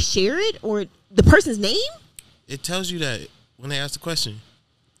 So did they share it or the person's name? It tells you that when they ask the question.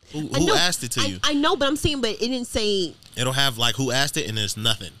 I Who know- asked it to you? I know, but I'm saying, but it didn't say. It'll have like who asked it and there's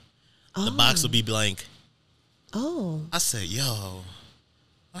nothing. The box will be blank. Oh. I said, yo,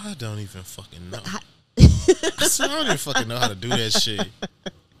 I don't even fucking know. I- I said, I don't even fucking know how to do that shit.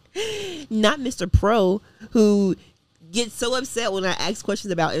 Not Mr. Pro, who gets so upset when I ask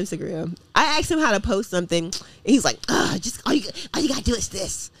questions about Instagram. I asked him how to post something, and he's like, just all you gotta do is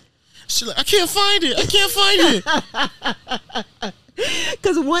this. She's like, I can't find it. I can't find it.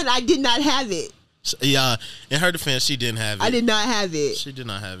 Because one, I did not have it. Yeah, in her defense, she didn't have it. I did not have it. She did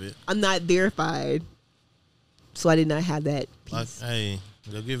not have it. I'm not verified, so I did not have that Like, piece. hey,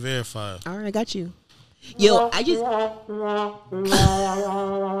 go get verified. All right, I got you. Yo, I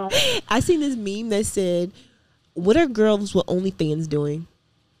seen this meme that said, "What are girls with OnlyFans doing?"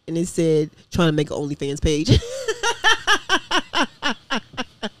 And it said, "Trying to make an OnlyFans page."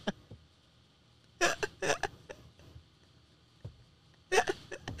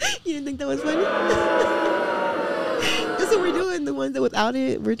 You didn't think that was funny? That's what we're doing. The ones that without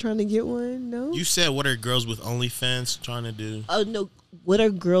it, we're trying to get one. No. You said, what are girls with OnlyFans trying to do? Oh no. What are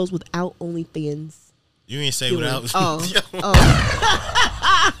girls without OnlyFans? You ain't say doing? without. Oh. Yo,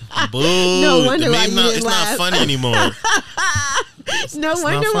 Oh. boo. No wonder The why meme you didn't it's laugh. not funny anymore. No It's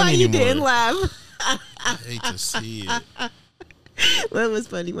wonder not why funny you anymore. didn't laugh. I hate to see it. Well, it was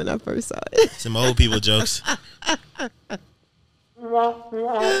funny when I first saw it. Some old people jokes.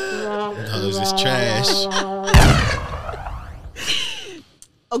 Those is trash.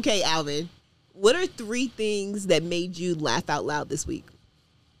 Okay, Alvin. What are 3 things that made you laugh out loud this week?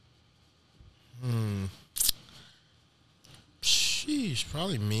 Sheesh,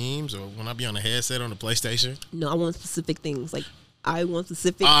 probably memes or when I be on the headset on the PlayStation. No, I want specific things. Like, I want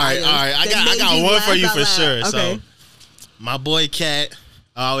specific. All right. items I that made got you one laugh for you out for loud. sure. Okay. So, my boy Cat,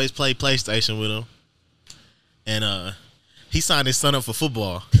 I always play PlayStation with him, and he signed his son up for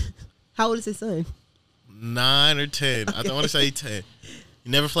football. How old is his son? 9 or 10. I don't want to say 10. He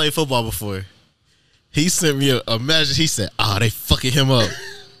never played football before. He sent me a message. He said, "Oh, they fucking him up."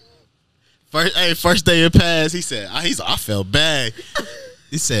 First day of pass, he said, I felt bad.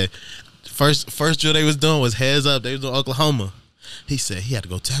 He said, first drill they was doing was heads up. They was doing Oklahoma. He said he had to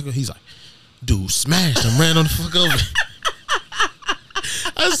go tackle. He's like, dude, smashed him, ran on the fuck over.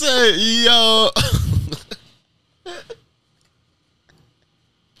 I said, yo.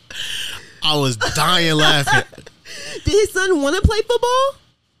 I was dying laughing. Did his son want to play football?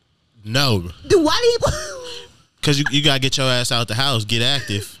 No. Then why did he? Because you got to get your ass out the house, get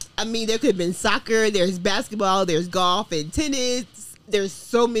active. I mean, there could have been soccer. There's basketball. There's golf and tennis. There's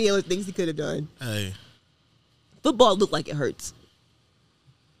so many other things he could have done. Hey. Football looked like it hurts.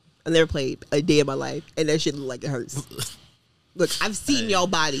 I never played a day in my life, and that shit looked like it hurts. Look, I've seen y'all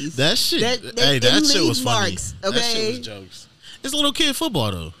bodies. That shit. That shit was funny. Okay, That shit was jokes. It's little kid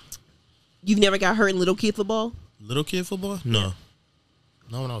football though. You've never got hurt in little kid football? Little kid football? No.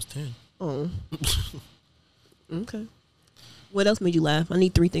 Not when I was 10. Oh. Okay. What else made you laugh? I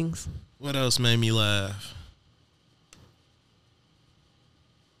need 3 things. What else made me laugh?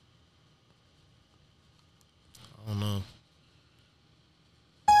 I don't know.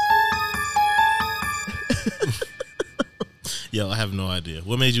 Yo, I have no idea.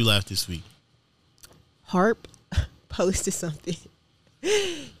 What made you laugh this week? Harp posted something.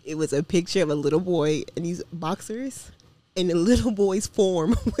 It was a picture of a little boy in these boxers, and the little boy's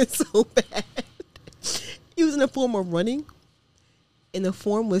form was so bad. He was in the form of running, and the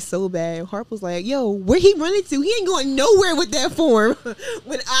form was so bad. Harp was like, yo, where he running to? He ain't going nowhere with that form.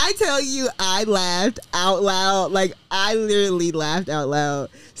 When I tell you I laughed out loud, like I literally laughed out loud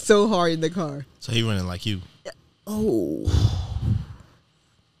so hard in the car. So he running like you. Oh.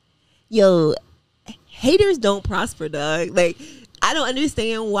 Yo, haters don't prosper, dog. Like, I don't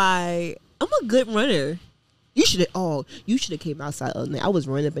understand why. I'm a good runner. You should have came outside other night. I was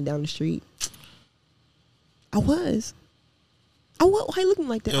running up and down the street. I was. Why you looking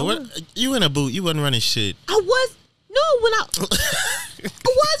like that? Yo, you in a boot. You wasn't running shit. I was. No, when I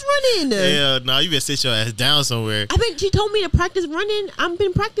was running. Yeah, no, you better sit your ass down somewhere. She told me to practice running. I've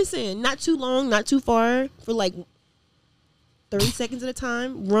been practicing. Not too long, not too far. For like 30 seconds at a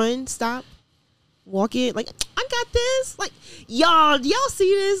time. Run, stop, walk it. Like, I got this. Like, y'all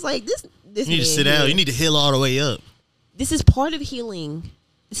see this? Like, this you need to sit down. You need to heal all the way up. This is part of healing.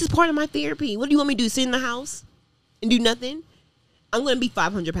 This is part of my therapy. What do you want me to do? Sit in the house and do nothing? I'm going to be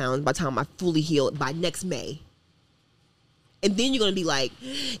 500 pounds by the time I fully heal by next May. And then you're going to be like,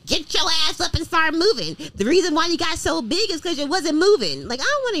 get your ass up and start moving. The reason why you got so big is because you wasn't moving. Like, I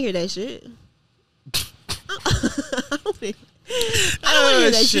don't want to hear that shit. I don't want to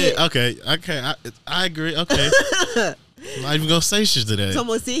hear that shit. Okay. I agree. Okay. I'm not even going to say shit today. So I'm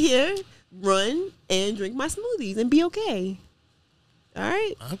going to sit here, run, and drink my smoothies and be okay. All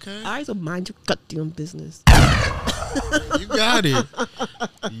right? Okay. All right, so mind your goddamn business. You got it.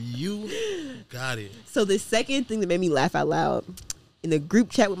 You got it. So the second thing that made me laugh out loud, in the group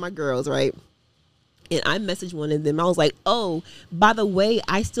chat with my girls, right? And I messaged one of them. I was like, oh, by the way,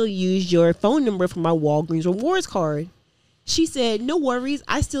 I still use your phone number for my Walgreens rewards card. She said, no worries.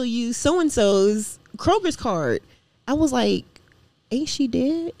 I still use so-and-so's Kroger's card. I was like, ain't she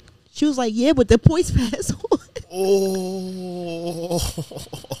dead? She was like, yeah, but the points pass on. Oh.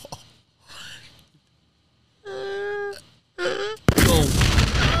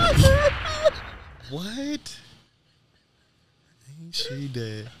 What? Ain't she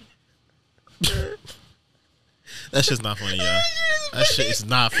dead? That shit's not funny, y'all. That shit is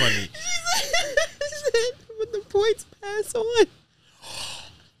not funny. She said, but the points pass on.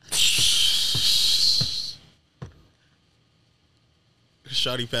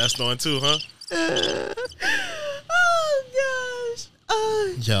 Shawty passed on too, huh? Oh gosh.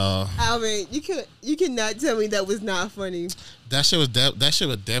 Y'all. Alvin, you cannot tell me that was not funny. That shit would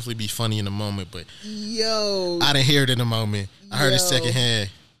definitely be funny in the moment, but yo, I didn't hear it in the moment. I heard it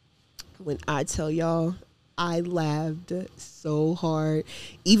secondhand. When I tell y'all, I laughed so hard.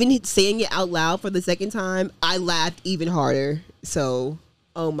 Even saying it out loud for the second time, I laughed even harder. So,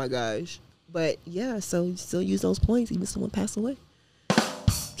 oh my gosh. But yeah, so you still use those points even if someone passed away.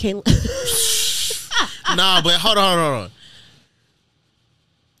 Can't. Nah, but hold on.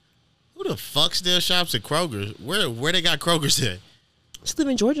 Who the fuck still shops at Kroger's? Where they got Kroger's at? Just live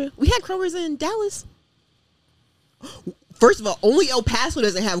in Georgia. We had Kroger's in Dallas. First of all, only El Paso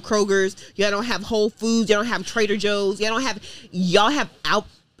doesn't have Kroger's. Y'all don't have Whole Foods. Y'all don't have Trader Joe's. You have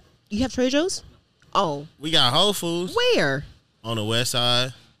Trader Joe's? Oh. We got Whole Foods. Where? On the west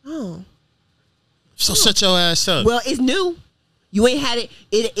side. Oh. So shut your ass up. Well, it's new. You ain't had it.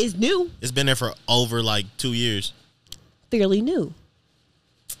 It is new. It's been there for over like 2 years. Fairly new.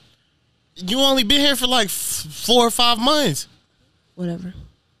 You only been here for like 4 or 5 months. Whatever.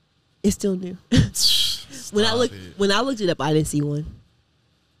 It's still new. When I looked it up, I didn't see one.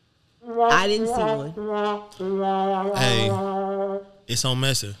 Hey, it's on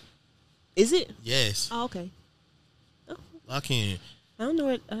Mesa. Is it? Yes. Oh, okay. Oh. Lock in. I don't know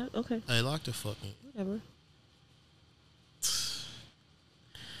it. Okay. Hey, lock the fucking. Whatever.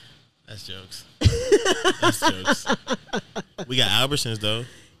 That's jokes. That's jokes. We got Albertsons though.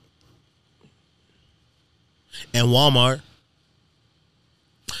 And Walmart.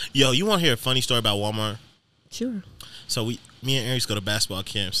 Yo, you want to hear a funny story about Walmart? Sure. So me and Aaron used to go to basketball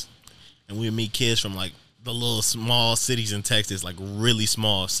camps, and we would meet kids from like the little small cities in Texas, like really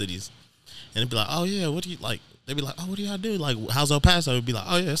small cities, and they'd be like, "Oh yeah, what do you like?" They'd be like, "Oh, what do y'all do? Like, how's El Paso?" We'd be like,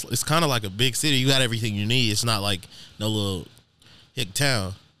 "Oh yeah, it's kind of like a big city. You got everything you need. It's not like no little hick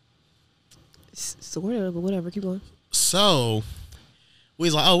town." Sort of, but whatever. Keep going. So we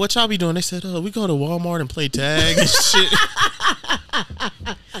was like, "Oh, what y'all be doing?" They said, "Oh, we go to Walmart and play tag and shit."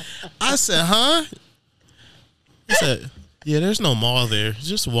 I said, "Huh?" He said, "Yeah, there's no mall there. It's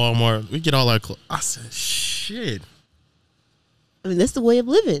just Walmart. We get all our clothes." I said, "Shit." I mean, that's the way of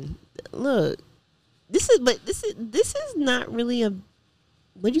living. Look, This is not really a,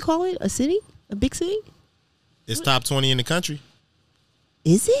 what do you call it? A city? A big city? It's top 20 in the country.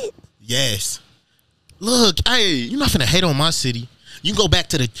 Is it? Yes. Look, hey, you're not finna hate on my city. You can go back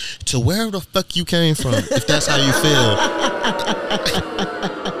to where the fuck you came from, if that's how you feel.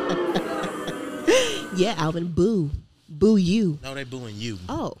 Yeah, Alvin, boo. Boo you. No, they booing you.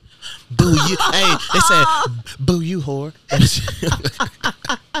 Oh. Boo you. Hey, they said, boo you, whore.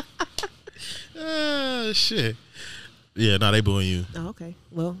 Shit. Yeah, no, they booing you. Oh, okay.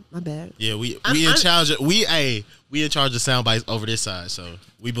 Well, my bad. Yeah, we in charge of we in charge of sound bites over this side, so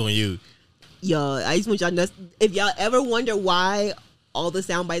we booing you. Yo, I just want y'all to know, if y'all ever wonder why all the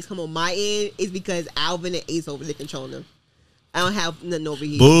sound bites come on my end, it's because Alvin and Ace over there controlling them. I don't have nothing over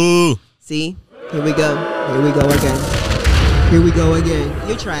here. Boo. See? Here we go. Here we go again. Here we go again.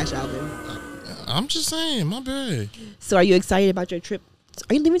 You're trash, Alvin. I'm just saying, my bad. So are you excited about your trip?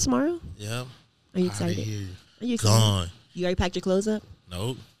 Are you leaving tomorrow? Yep. Are you excited? Here. Are you excited? Gone. You already packed your clothes up?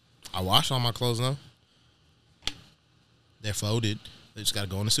 Nope. I washed all my clothes now. They're folded. They just gotta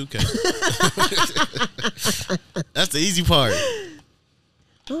go in the suitcase. That's the easy part.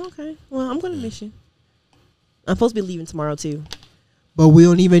 Oh, okay. Well, I'm gonna miss you. I'm supposed to be leaving tomorrow too, but we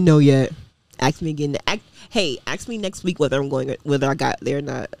don't even know yet. Ask me again. Ask me next week whether I'm going, whether I got there or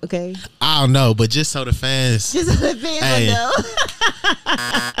not. Okay. I don't know, but just so the fans, Just so the fans will know.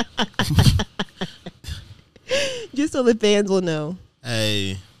 Just so the fans will know.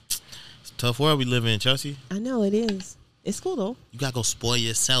 hey, it's a tough world we live in, Chelsea. I know it is. It's cool though. You gotta go spoil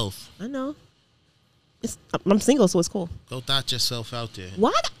yourself. I know. I'm single, so it's cool. Go dot yourself out there.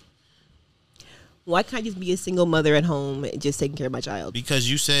 What? Why can't I just be a single mother at home and just taking care of my child? Because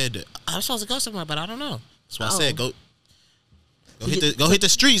you said I was supposed to go somewhere, but I don't know. That's why I said go So hit the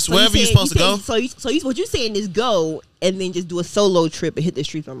streets so wherever you're supposed to go. So what you're saying is go and then just do a solo trip and hit the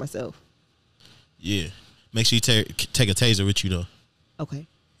streets by myself. Yeah, make sure you take a taser with you though. Okay.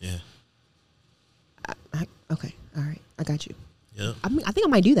 Yeah. Okay. All right. I got you. Yep. I think I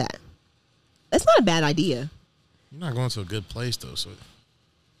might do that. That's not a bad idea. You're not going to a good place though, so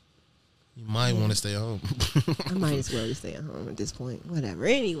you might want to stay home. I might as well just stay at home at this point. Whatever.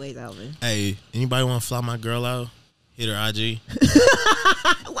 Anyways, Alvin. Hey, anybody want to fly my girl out? Hit her IG.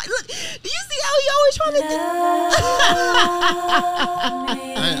 What, look, do you see how he always trying to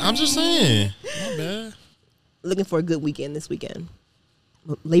Hey, I'm just saying. My bad. Looking for a good weekend this weekend.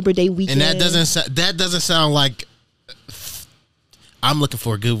 Labor Day weekend. And that doesn't sound like I'm looking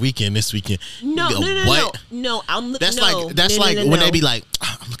for a good weekend this weekend. No, You go, no. what? No, I'm looking. That's like when they be like,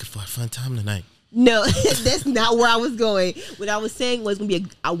 oh, I'm looking for a fun time tonight. No, that's not where I was going. What I was saying was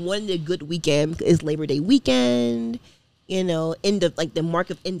I wanted a good weekend because it's Labor Day weekend. You know, end of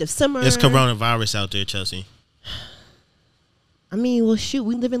summer. There's coronavirus out there, Chelsea. I mean, well, shoot,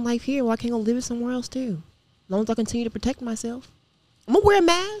 we live in life here. Why can't I live it somewhere else too? As long as I continue to protect myself, I'm gonna wear a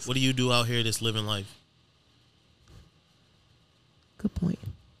mask. What do you do out here that's living life? Good point.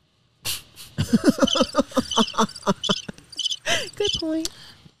 Good point.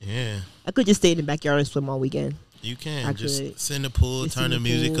 Yeah. I could just stay in the backyard and swim all weekend. You can. I Just could. sit in the pool, Just turn in the the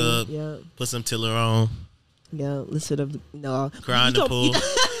music pool, up, yeah. put some Tiller on, Yeah, listen to no. cry in the You pool.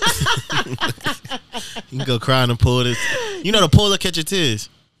 You can go cry in the pool. You know the pool will catch your tears.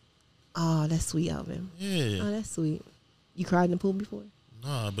 Oh, that's sweet, Alvin. Yeah. Oh, that's sweet. You cried in the pool before?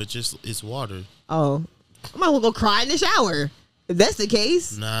 Nah, but just it's water. Oh, I might as well go cry in the shower. If that's the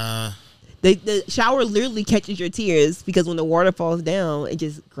case, Nah. the shower literally catches your tears because when the water falls down, it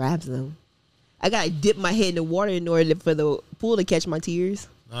just grabs them. I gotta dip my head in the water in order for the pool to catch my tears.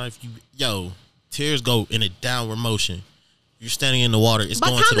 Nah, tears go in a downward motion. You're standing in the water. It's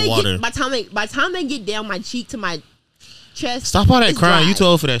going to the water. By the time they get down my cheek to my chest, Stop all that it's crying. dry. You too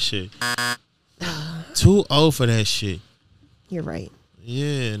old for that shit. Too old for that shit. You're right.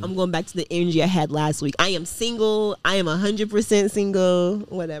 Yeah. I'm going back to the energy I had last week. I am single. I am 100% single.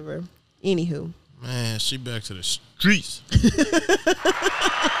 Whatever. Anywho. Man, she back to the streets.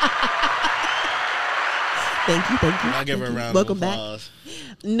 Thank you. I'll give her a Thank you. round Welcome of back. applause.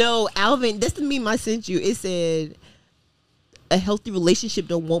 No, Alvin, that's the meme I sent you. It said, a healthy relationship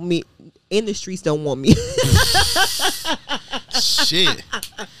don't want me, and the streets don't want me. Shit.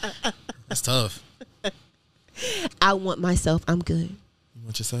 That's tough. I want myself. I'm good. You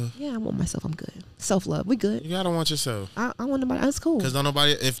want yourself? Yeah, I want myself. I'm good. Self-love. We good. You gotta want yourself. I want nobody. That's cool. Because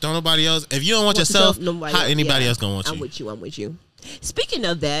if you don't want yourself, how anybody else gonna want you? I'm with you. Speaking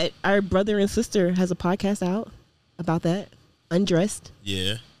of that, our brother and sister has a podcast out about that. Undressed.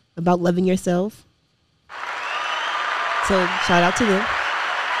 Yeah. About loving yourself. So shout out to them.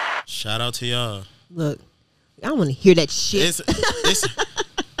 Shout out to y'all. Look, I don't want to hear that shit.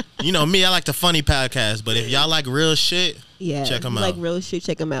 You know me, I like the funny podcast, but if y'all like real shit, Yeah, check them out. Like real shit,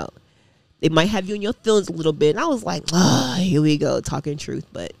 check them out. They might have you in your feelings a little bit. And I was like, here we go, talking truth,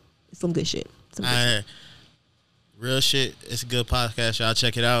 but it's some good shit. Some good shit. Real shit, it's a good podcast. Y'all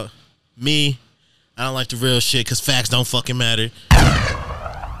check it out. Me, I don't like the real shit because facts don't fucking matter.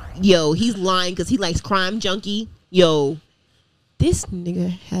 Yo, he's lying because he likes Crime Junkie. Yo, this nigga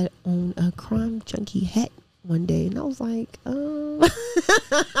had on a Crime Junkie hat one day, and I was like,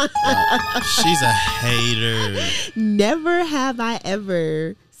 She's a hater. Never have I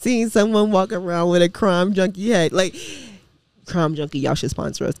ever seen someone walk around with a Crime Junkie hat. Like, Crime Junkie, y'all should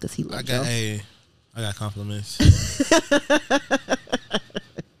sponsor us because he loves y'all. I got compliments.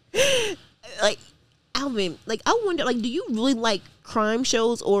 Like, Alvin, like, I wonder, like, do you really like crime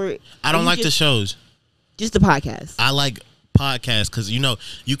shows or... I don't like the shows. Just the podcast. I like podcasts because, you know,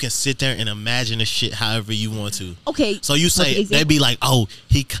 you can sit there and imagine the shit however you want to. Okay. So you say, they be like, oh,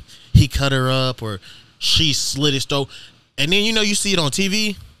 he cut her up or she slit his throat. And then, you know, you see it on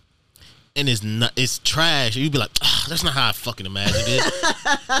TV and it's trash. You be like, that's not how I fucking imagined it.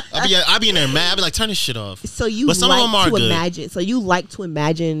 I be in there mad. I be like, turn this shit off. So you but some like of them are to good. imagine. So you like to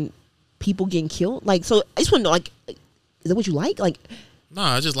imagine people getting killed? Like, so I just want to know, like, is that what you like? Like, no,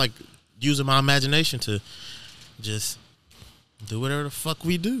 I just like using my imagination to just do whatever the fuck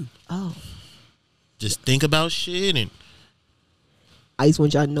we do. Oh. Just think about shit and... I just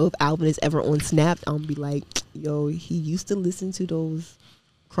want y'all to know if Alvin is ever on Snap, I'm going to be like, yo, he used to listen to those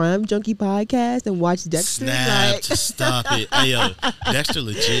Crime Junkie podcasts and watch Dexter. Snap, like. stop it. Hey, yo, Dexter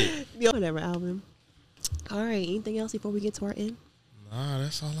legit. Yo, whatever, Alvin. All right, anything else before we get to our end? Nah,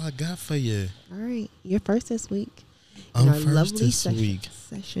 that's all I got for you. All right, you're first this week. I'm our first lovely this week.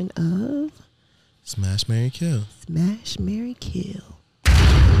 Session of Smash, Marry, Kill. Smash, Marry, Kill.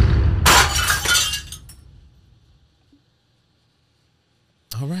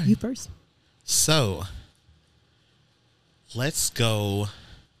 All right. You first. So, let's go.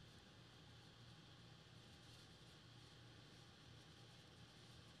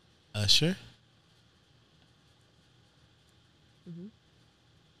 Usher. Mm-hmm.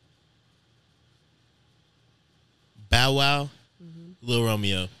 Bow Wow. Mm-hmm. Lil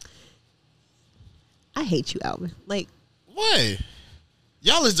Romeo. I hate you, Alvin. Like, What?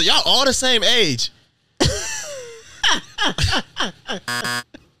 Y'all all the same age.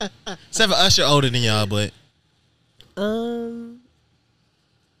 Except for Usher older than y'all, but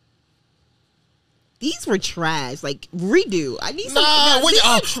these were trash. Like, redo. I need some.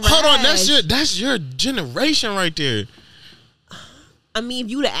 Hold on. That's your generation right there. I mean,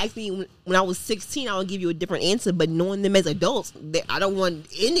 if you would have asked me when I was 16, I would give you a different answer. But knowing them as adults, I don't want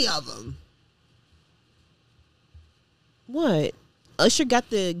any of them. What? Usher got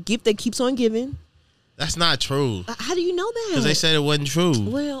the gift that keeps on giving. That's not true. How do you know that? Because they said it wasn't true.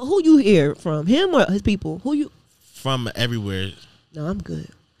 Well, who you hear from? Him or his people? Who you? From everywhere. No, I'm good.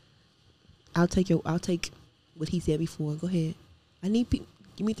 I'll take what he said before. Go ahead. I need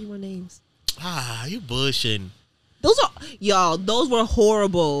give me 3 more names. You bullshitting. Those were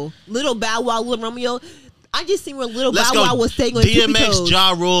horrible. Little Bow Wow, Little Romeo. I just seen where Little Let's Bow go. Wow was staying on tippy DMX, toes.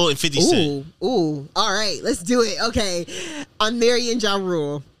 Ja Rule, and 50 Cent. Ooh. All right, let's do it. Okay. I'm marrying Ja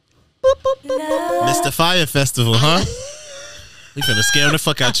Rule. Boop, boop, boop, boop, boop. Mr. Fire Festival, huh? We finna scam the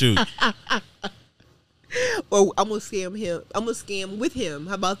fuck out you. Or I'm gonna scam him. I'm gonna scam with him.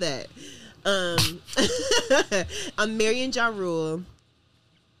 How about that? I'm marrying Ja Rule.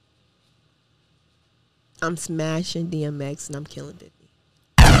 I'm smashing DMX and I'm killing 50.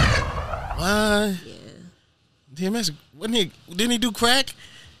 What? Yeah. DMX, didn't he do crack?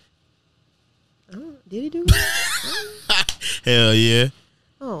 Oh, did he do? Hell yeah.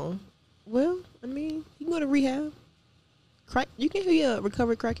 Oh, well, I mean, you can go to rehab. Crack. You can be a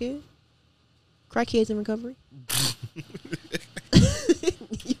recovered crackhead. Crackheads in recovery.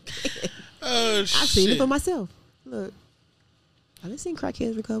 Oh, I've seen it for myself. Look, I done seen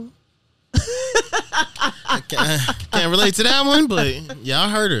crackheads recover. I can't relate to that one, but y'all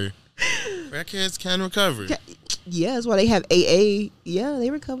heard her. Crackheads can recover. Yeah, that's why they have AA. Yeah, they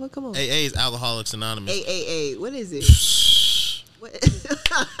recover. Come on. AA is Alcoholics Anonymous. AAA. What is it?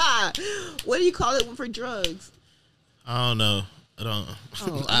 What do you call it for drugs? I don't know.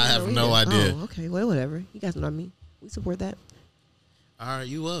 Oh, I have no idea. Oh, okay. Well, whatever. You guys know what I mean. We support that. All right,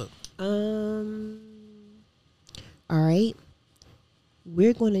 you up. All right.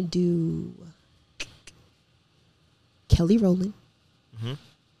 We're going to do Kelly Rowland, Mm-hmm.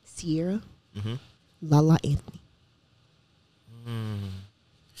 Sierra, Mm-hmm. Lala Anthony.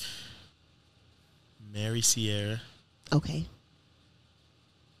 Mary Sierra. Okay.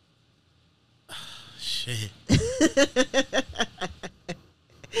 Shit.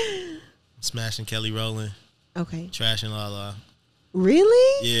 Smashing Kelly Rowland, Okay. trashing Lala.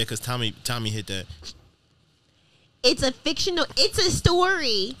 Really? Yeah, because Tommy hit that. It's a fictional. It's a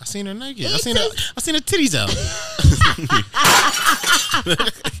story. I seen her naked. It's I seen her titties out.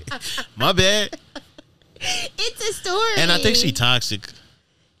 My bad. It's a story. And I think she toxic.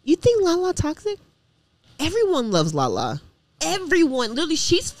 You think Lala toxic? Everyone loves Lala. Everyone. Literally,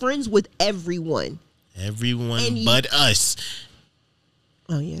 she's friends with everyone. Everyone And but us.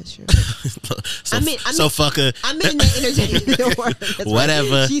 Oh yeah, sure. So fuck her. I'm in the entertainment world. That's Whatever.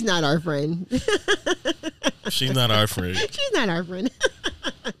 Right. She's not our friend. She's not our friend. She's not our friend.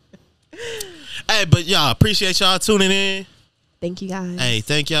 Hey, but y'all, appreciate y'all tuning in. Thank you guys. Hey,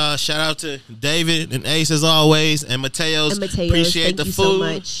 thank y'all. Shout out to David and Ace as always, and Mateos. Appreciate thank the you food. So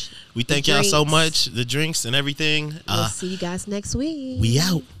much. We thank y'all so much. The drinks and everything. We'll see you guys next week. We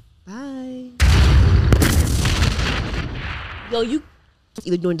out. Bye. Yo, you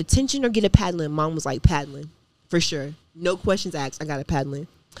either doing detention or get a paddling. Mom was like, paddling. For sure. No questions asked. I got a paddling.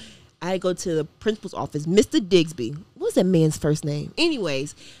 I had to go to the principal's office. Mr. Digsby. What's that man's first name?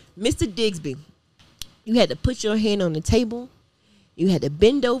 Anyways, Mr. Digsby. You had to put your hand on the table. You had to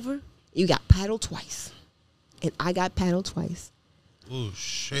bend over. You got paddled twice. And I got paddled twice. Oh,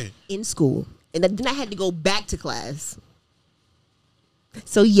 shit. In school. And then I had to go back to class.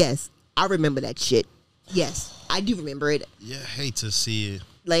 So, yes, I remember that shit. Yes, I do remember it. Yeah, I hate to see it.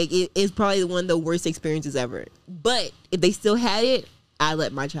 Like, it's probably one of the worst experiences ever. But if they still had it, I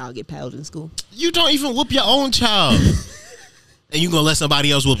let my child get paddled in school. You don't even whoop your own child. And you gonna let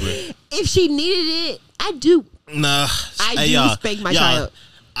somebody else whoop her? If she needed it, I do. Nah. I do spank my child.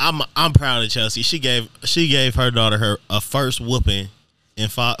 I'm proud of Chelsea. She gave her daughter her first whooping in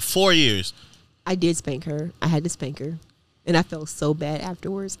 4 years. I did spank her. I had to spank her. And I felt so bad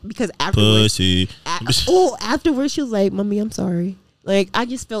afterwards. Because afterwards, Pussy. Afterwards she was like, Mommy, I'm sorry. Like, I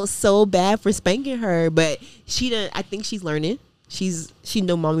just felt so bad for spanking her. But I think she's learning. She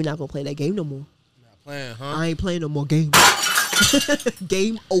know Mommy not gonna play that game no more. Not playing, huh? I ain't playing no more games.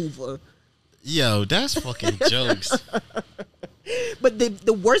 Game over. Yo, that's fucking jokes. But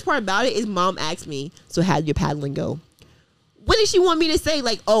the worst part about it is Mom asked me, so how did your paddling go? What did she want me to say?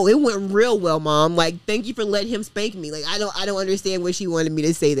 Like, oh, it went real well, Mom. Like, thank you for letting him spank me. Like, I don't understand what she wanted me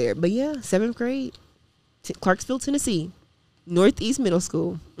to say there. But yeah, 7th grade, Clarksville, Tennessee, Northeast Middle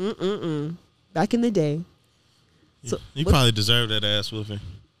School. Back in the day. So you probably deserve that ass whooping.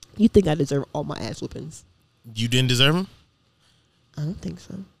 You think I deserve all my ass whoopings? You didn't deserve them? I don't think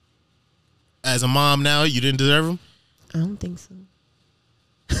so. As a mom now, you didn't deserve them? I don't think so.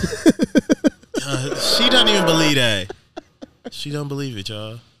 She doesn't even believe that. She don't believe it,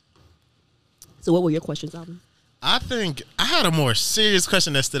 y'all. So what were your questions, Alvin? I think I had a more serious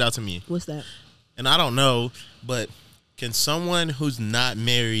question that stood out to me. What's that? And I don't know, but can someone who's not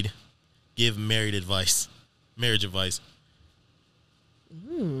married give marriage advice?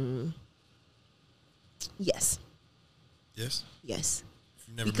 Yes. Yes? Yes.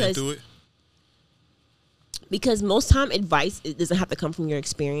 You've never been through it? Because most time advice, it doesn't have to come from your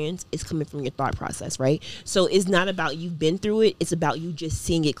experience. It's coming from your thought process, right? So it's not about you've been through it. It's about you just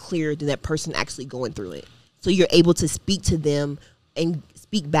seeing it clearer than that person actually going through it. So you're able to speak to them and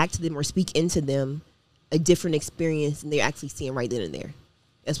speak back to them or speak into them a different experience than they're actually seeing right then and there.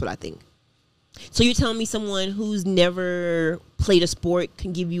 That's what I think. So you're telling me someone who's never played a sport could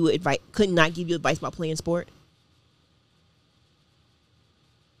not give you advice about playing sport?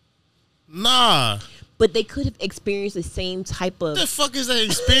 Nah. But they could have experienced the same type of... What the fuck is that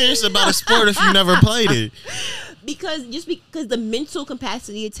experience about a sport if you never played it? Because the mental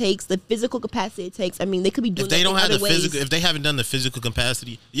capacity it takes, the physical capacity it takes. I mean, they could be doing. If they don't have the ways. physical, if they haven't done the physical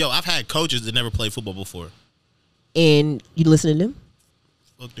capacity, I've had coaches that never played football before. And you listen to them?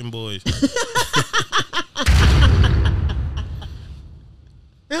 Fuck them boys.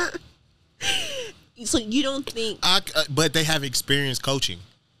 So you don't think? But they have experience coaching.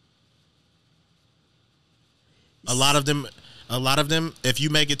 A lot of them, if you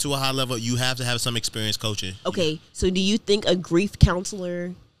make it to a high level, you have to have some experience coaching. Okay, so do you think a grief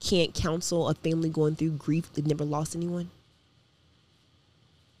counselor can't counsel a family going through grief they've never lost anyone?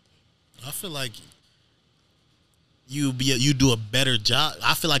 I feel like you do a better job.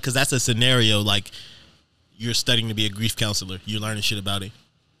 I feel like because that's a scenario like you're studying to be a grief counselor. You're learning shit about it,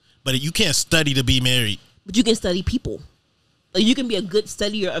 but you can't study to be married. But you can study people. Like, you can be a good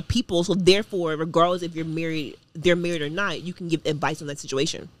studier of people, so therefore, regardless if they're married or not, you can give advice on that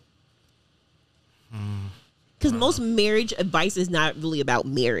situation. Because most marriage advice is not really about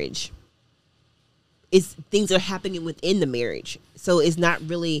marriage. It's things that are happening within the marriage. So it's not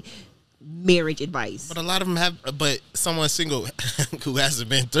really marriage advice. But a lot of them have, but someone single who hasn't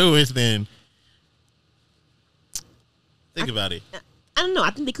been through it, then Think about it. I don't know.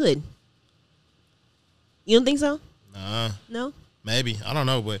 I think they could. You don't think so? Nah. No? Maybe. I don't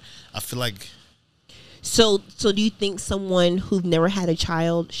know, but I feel like... So do you think someone who've never had a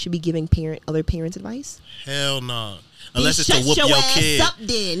child should be giving other parents advice? Hell no. Unless it's Shut to whoop your your ass kid. up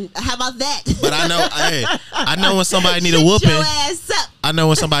then. How about that? But I know, I know when somebody need a whooping. Shut your ass up. I know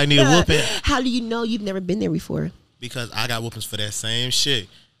when somebody need a whooping. How do you know you've never been there before? Because I got whoopings for that same shit.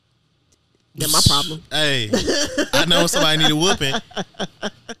 That's my problem. Hey, I know when somebody need a whooping.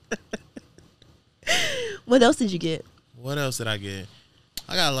 What else did you get? What else did I get?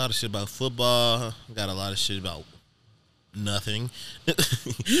 I got a lot of shit about football. I got a lot of shit about nothing.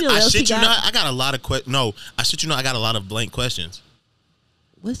 You know what I else shit you you got? not. I got a lot of I shit you not. I got a lot of blank questions.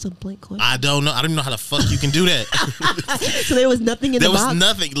 What's a blank question? I don't know. I don't even know how the fuck you can do that. So there was nothing in There the was box?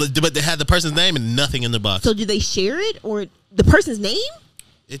 nothing, but they had the person's name and nothing in the box. So did they share it or the person's name?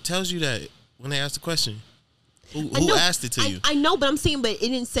 It tells you that when they ask the question. Who I know- asked it to you? I know, but I'm saying, but it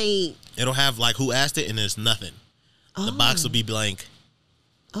didn't say. It'll have like who asked it and there's nothing. The box will be blank.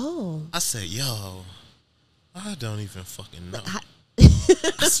 Oh. I said, yo, I don't even fucking know. I-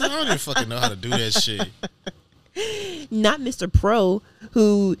 I said, I don't even fucking know how to do that shit. Not Mr. Pro,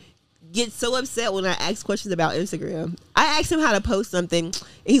 who gets so upset when I ask questions about Instagram. I asked him how to post something, and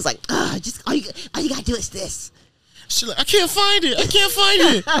he's like, just all you gotta do is this. She's like, I can't find it. I can't find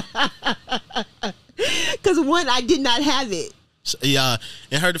it. Because one, I did not have it. Yeah,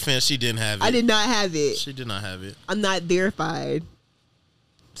 in her defense, she didn't have it. I did not have it. She did not have it. I'm not verified,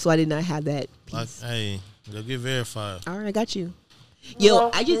 so I did not have that Like, piece. hey, go get verified. All right, I got you. Yo,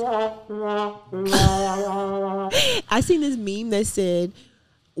 I seen this meme that said,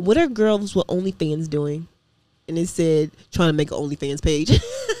 "What are girls with OnlyFans doing?" And it said, "Trying to make an OnlyFans page."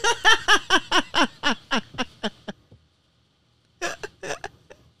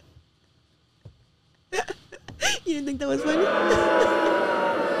 You didn't think that was funny?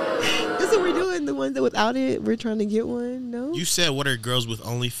 That's what we're doing. The ones that without it, we're trying to get one. No. You said, what are girls with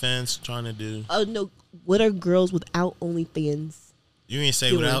OnlyFans trying to do? Oh no! What are girls without OnlyFans? You ain't say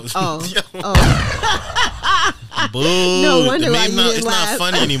doing? without. Oh. Yo, Oh. boo. No wonder The why meme you didn't it's laugh. not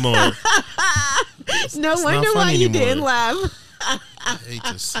funny anymore. No It's wonder not why funny you anymore. didn't laugh. I hate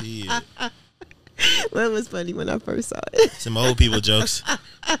to see it. Well, it was funny when I first saw it. Some old people jokes.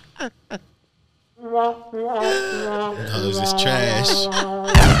 Those is trash.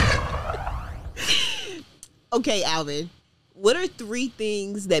 Okay, Alvin. What are 3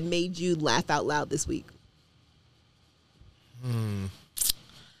 things that made you laugh out loud this week?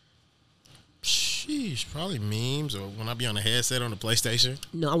 Sheesh, probably memes or when I be on the headset on the PlayStation.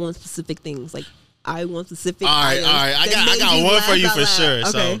 No, I want specific things. Like I want specific. All right. items I that made got you one laugh for you out for loud. sure.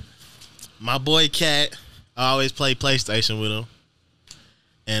 Okay. So, my boy Cat, I always play PlayStation with him,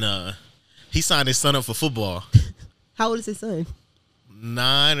 and he signed his son up for football. How old is his son?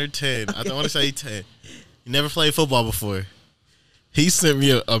 9 or 10. I don't want to say 10. He never played football before. He sent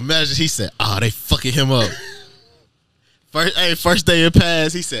me a message. He said, "Oh, they fucking him up." First day of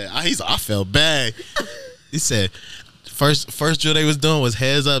pass, he said, I felt bad. He said, first drill they was doing was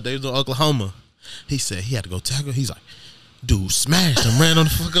heads up. They was doing Oklahoma. He said he had to go tackle. He's like, dude, smashed him, ran on the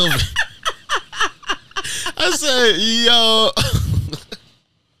fuck over. I said, yo.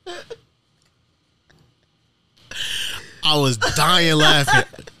 I was dying laughing.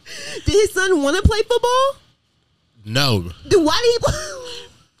 Did his son want to play football? No. Dude, why did he?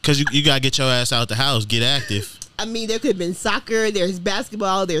 Because you got to get your ass out the house, get active. I mean, there could have been soccer. There's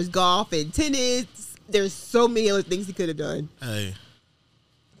basketball. There's golf and tennis. There's so many other things he could have done. Hey.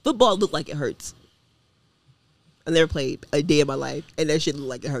 Football looked like it hurts. I never played a day in my life, and that shit looked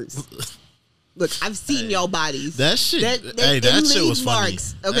like it hurts. Look, I've seen y'all bodies. That shit. That shit was funny.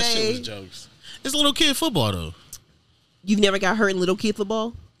 Okay? That shit was jokes. It's little kid football though. You've never got hurt in little kid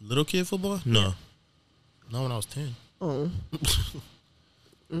football? Little kid football? No. Not when I was 10. Oh.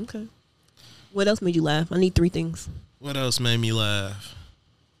 Okay. What else made you laugh? I need 3 things. What else made me laugh?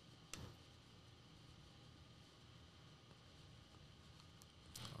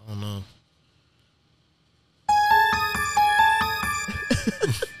 I don't know.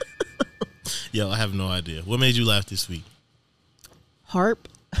 Yo, I have no idea. What made you laugh this week? Harp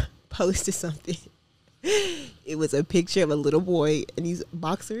posted something. It was a picture of a little boy in these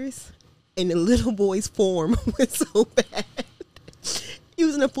boxers, and the little boy's form was so bad. He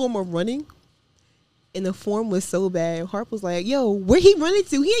was in the form of running, and the form was so bad. Harp was like, yo, where he running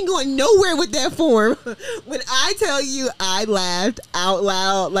to? He ain't going nowhere with that form. When I tell you I laughed out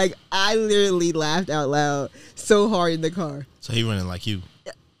loud, like I literally laughed out loud so hard in the car. So he running like you.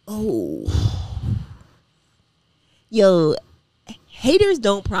 Oh. Yo, haters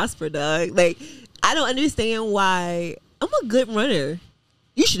don't prosper, dog. Like, I don't understand why I'm a good runner.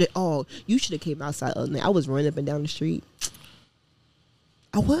 You should have came outside other night. I was running up and down the street.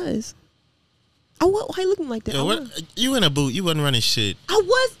 I was. Why you looking like that? Yo, you in a boot. You wasn't running shit. I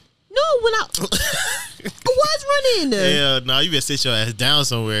was. No, when I was running. Yeah, no, you better sit your ass down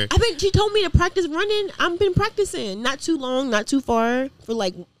somewhere. She told me to practice running. I've been practicing. Not too long, not too far. For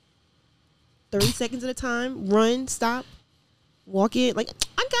like 30 seconds at a time. Run, stop, walk it. Like,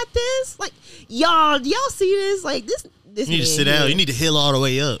 I got this. Like, y'all see this? Like, this you need to sit down. You need to heal all the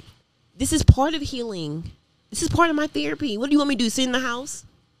way up. This is part of healing. This is part of my therapy. What do you want me to do? Sit in the house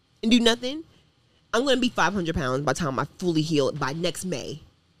and do nothing? I'm going to be 500 pounds by the time I fully heal by next May.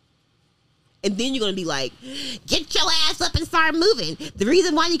 And then you're going to be like, get your ass up and start moving. The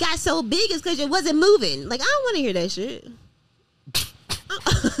reason why you got so big is because you wasn't moving. Like, I don't want to hear that shit. I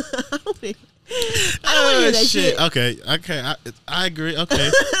don't want to hear that shit. Okay. I agree.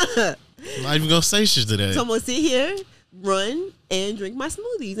 Okay. I'm not even going to say shit today. So I'm going to sit here, run, and drink my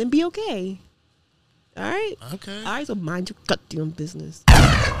smoothies and be okay. All right? Okay. All right, so mind your goddamn business.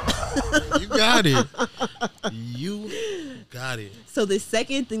 You got it. You got it. So the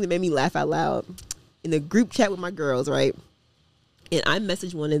second thing that made me laugh out loud, in the group chat with my girls, right? And I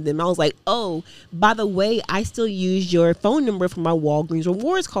messaged one of them. I was like, oh, by the way, I still use your phone number for my Walgreens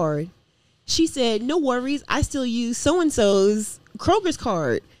rewards card. She said, no worries. I still use so-and-so's Kroger's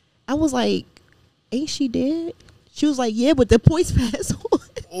card. I was like, ain't she dead? She was like, yeah, but the points pass on.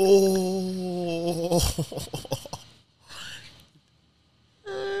 Oh.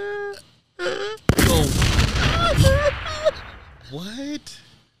 What?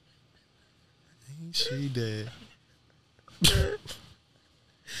 Ain't she dead?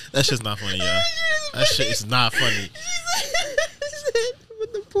 That shit's not funny, y'all. That shit is not funny.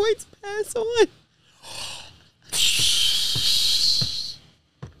 When the points pass on.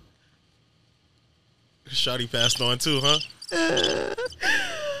 Shawty passed on too, huh?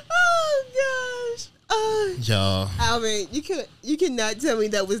 Oh gosh. Y'all. Alvin, you cannot tell me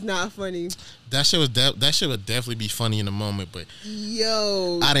that was not funny. That shit would definitely be funny in the moment, but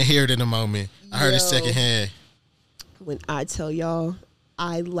yo, I didn't hear it in the moment. I heard it secondhand. When I tell y'all,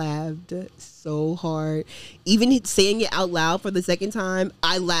 I laughed so hard. Even saying it out loud for the second time,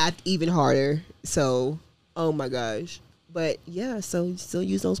 I laughed even harder. So, oh my gosh. But yeah, so you still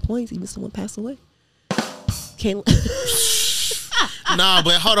use those points even if someone passed away. Can't. Nah,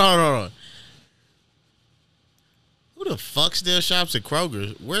 but hold on. Who the fuck still shops at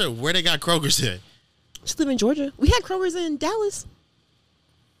Kroger's? Where they got Kroger's at? Just live in Georgia. We had Kroger's in Dallas.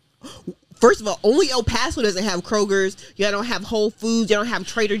 First of all, only El Paso doesn't have Kroger's. Y'all don't have Whole Foods. Y'all don't have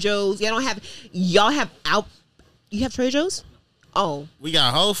Trader Joe's. You have Trader Joe's? Oh. We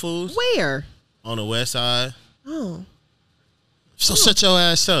got Whole Foods. Where? On the west side. Oh. So shut your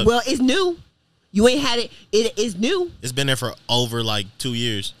ass up. Well, it's new. You ain't had it. It is new. It's been there for over like 2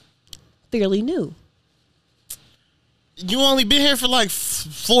 years. Fairly new. You only been here for like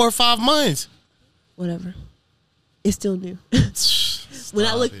 4 or 5 months. Whatever. It's still new. When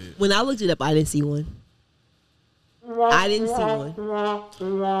I looked it up, I didn't see one.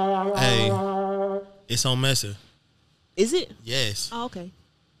 Hey, it's on Mesa. Is it? Yes. Oh, okay.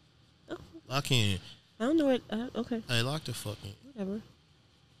 Oh. Lock in. I don't know it. Okay. Hey, lock the fuck in. Whatever.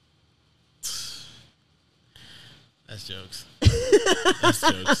 That's jokes. That's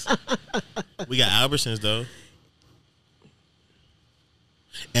jokes. We got Albertsons though.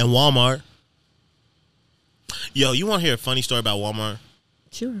 And Walmart. Yo, you want to hear a funny story about Walmart?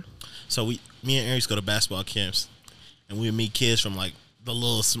 Sure. So me and Aries go to basketball camps, and we would meet kids from like the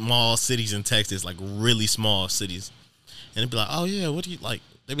little small cities in Texas, like really small cities, and they'd be like, "Oh yeah, what do you like?"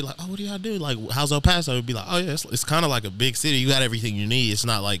 They'd be like, "Oh, what do y'all do? Like, how's El Paso?" We'd be like, "Oh yeah, it's kind of like a big city. You got everything you need. It's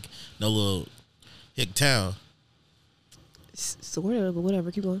not like no little hick town." Sort of, but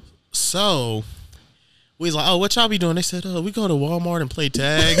whatever. Keep going. So we was like, "Oh, what y'all be doing?" They said, "Oh, we go to Walmart and play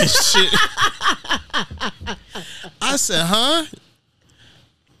tag and shit." I said, "Huh?"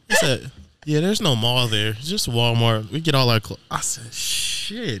 He said, "Yeah, there's no mall there. It's just Walmart. We get all our clothes." I said,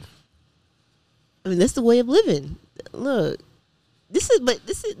 "Shit." I mean, that's the way of living. Look, this is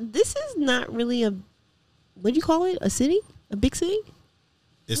not really a, what do you call it? A city? A big city?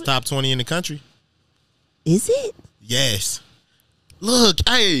 It's top 20 in the country. Is it? Yes. Look,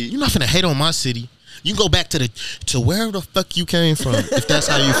 hey, you're not finna hate on my city. You can go back to where the fuck you came from, if that's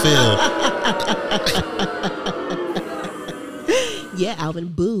how you feel. Yeah, Alvin,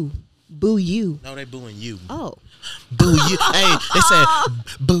 boo. Boo you. No, they booing you. Oh. Boo you. Hey, they said,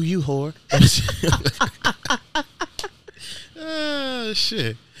 boo you, whore.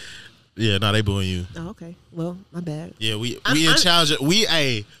 Shit. Yeah, no, they booing you. Oh, okay. Well, my bad. Yeah, we in charge of we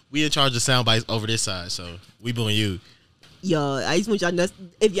in charge of sound bites over this side, so we booing you. Yo, I just want y'all to know,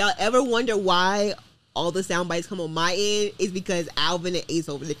 if y'all ever wonder why all the sound bites come on my end, it's because Alvin and Ace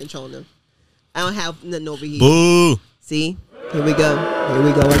over there controlling them. I don't have nothing over here. Boo. See? Here we go. Here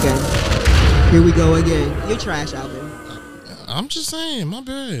we go again. Here we go again. You're trash, Alvin. I'm just saying, my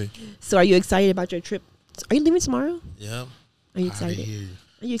bad. So are you excited about your trip? Are you leaving tomorrow? Yep. Are you excited? Here.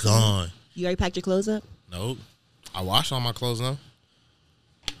 Are you excited? Gone. You already packed your clothes up? Nope. I washed all my clothes now.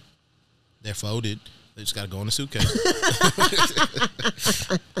 They're folded. They just got to go in the suitcase.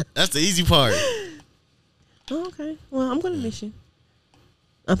 That's the easy part. Oh, okay. Well, I'm going to miss you.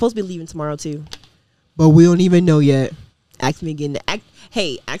 I'm supposed to be leaving tomorrow, too. But we don't even know yet. Ask me again.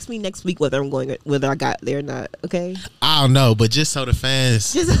 Ask me next week whether I got there or not, okay? I don't know, but just so the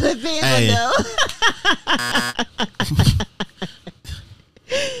fans. Just so the fans will know.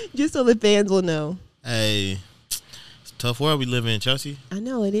 Just so the fans will know. Hey, it's a tough world we live in, Chelsea. I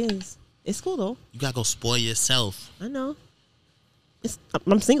know it is. It's cool, though. You got to go spoil yourself. I know.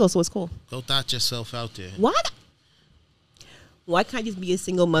 I'm single, so it's cool. Go dot yourself out there. What? Why can't I just be a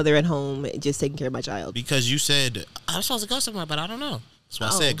single mother at home and just taking care of my child? Because you said I'm supposed to go somewhere, but I don't know. That's why I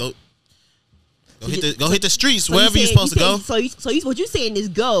said go hit the streets so wherever you're supposed to go. So what you're saying is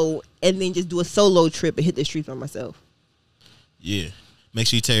go and then just do a solo trip and hit the streets by myself. Yeah, make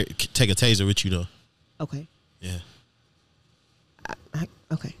sure you take a taser with you though. Okay. Yeah.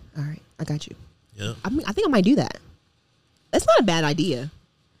 Okay. All right. I got you. Yeah. I think I might do that. That's not a bad idea.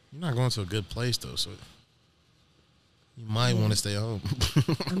 You're not going to a good place though, so you might want to stay home.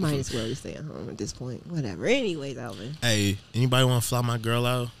 I might as well just stay at home at this point. Whatever. Anyways, Alvin. Hey, anybody want to fly my girl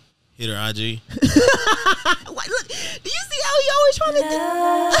out? Hit her IG. What, look, do you see how he always trying to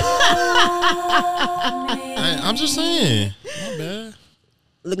Hey, I'm just saying. My bad.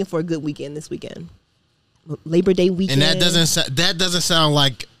 Looking for a good weekend this weekend. Labor Day weekend. And that doesn't sound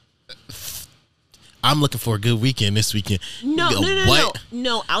like I'm looking for a good weekend this weekend. No.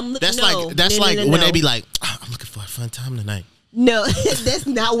 I'm looking. That's like when they be like, oh, I'm looking for a fun time tonight. No, that's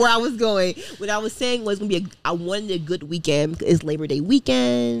not where I was going. What I was saying was I wanted a good weekend because it's Labor Day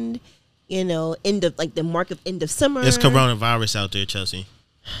weekend. You know, end of summer. There's coronavirus out there, Chelsea.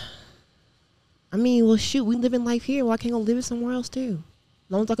 I mean, well, shoot, we live in life here. Why can't I live it somewhere else too?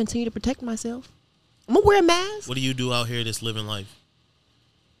 As long as I continue to protect myself, I'm gonna wear a mask. What do you do out here that's living life?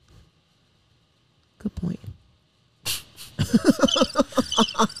 Good point.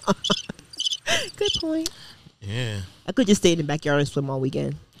 Good point. Yeah. I could just stay in the backyard and swim all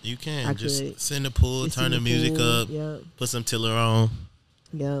weekend. You can. I just could. sit in the pool, Just turn in the the music pool, up, yeah. put some Tiller on,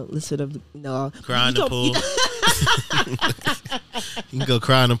 Yeah, listen to no. cry in the pool. You can go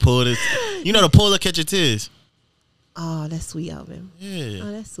cry in the pool. You know the pool will catch your tears. Oh, that's sweet, Alvin. Yeah.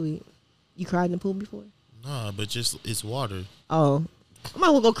 Oh, that's sweet. You cried in the pool before? Nah, but just it's water. Oh, I might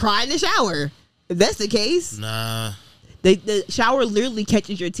as well go cry in the shower. If that's the case, Nah. the shower literally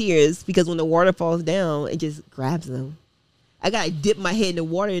catches your tears because when the water falls down, it just grabs them. I gotta dip my head in the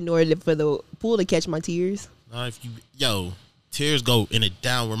water in order for the pool to catch my tears. Nah, tears go in a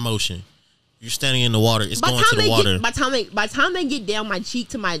downward motion. You're standing in the water. It's going to the water. By the time they get down my cheek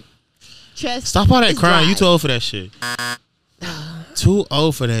to my chest. Stop all that it's crying. dry. You too old for that shit. Too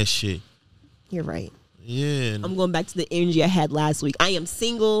old for that shit. You're right. Yeah. I'm going back to the energy I had last week. I am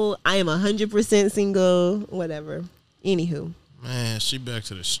single. I am 100% single. Whatever. Anywho. Man, she back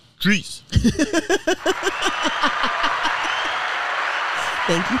to the streets.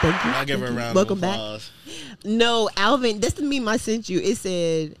 Thank you. I'll give her a round Welcome of back. applause. No, Alvin, that's the meme I sent you. It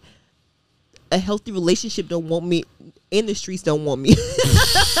said, a healthy relationship don't want me. In the streets don't want me.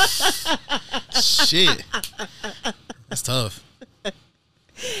 Shit. That's tough.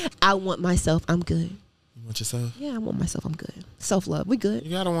 I want myself. I'm good. You want yourself? Yeah, I want myself. I'm good. Self-love. We good.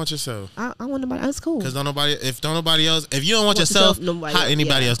 You gotta want yourself. I want nobody. That's cool. Because if you don't want yourself, how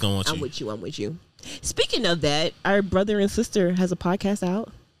anybody else gonna want you? I'm with you. Speaking of that, our brother and sister has a podcast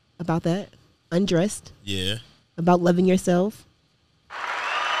out about that. Undressed. Yeah. About loving yourself.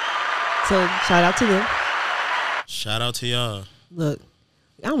 So shout out to them. Shout out to y'all. Look,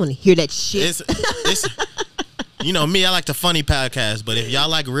 I don't want to hear that shit. It's you know me, I like the funny podcast, but if y'all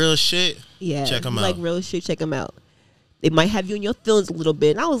like real shit, Yeah, check them out. Like real shit, check them out. They might have you in your feelings a little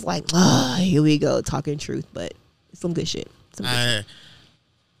bit. And I was like, here we go, talking truth, but it's some good shit.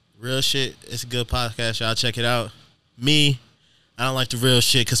 Real shit. It's a good podcast. Y'all check it out. Me, I don't like the real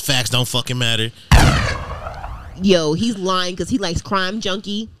shit because facts don't fucking matter. Yo, he's lying because he likes Crime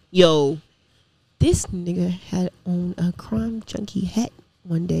Junkie. Yo, this nigga had on a Crime Junkie hat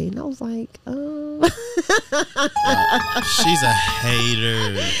one day, and I was like, She's a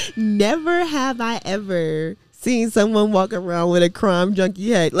hater. Never have I ever seen someone walk around with a Crime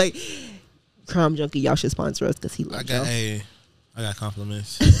Junkie hat. Like, Crime Junkie, y'all should sponsor us because he loves y'all. I got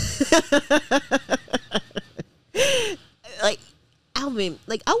compliments. Like, Alvin,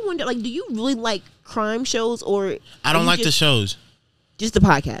 like, I wonder, like, do you really like crime shows or... I don't like the shows. Just the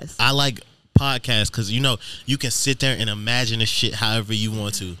podcast? I like podcasts because, you can sit there and imagine the shit however you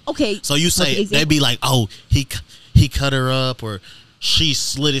want to. Okay. So you say, they be like, oh, he cut her up or she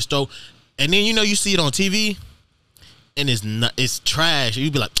slit his throat. And then, you see it on TV and it's trash. You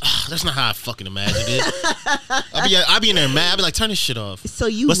be like, that's not how I fucking imagined it. I be in there mad. I be like, turn this shit off. So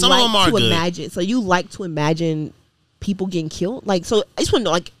you but some like of them are to good. imagine. So you like to imagine people getting killed? Like, so I just want to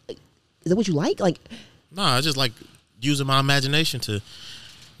know, like, is that what you like? Like, no, I just like using my imagination to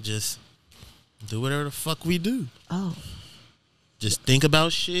just do whatever the fuck we do. Oh. Just think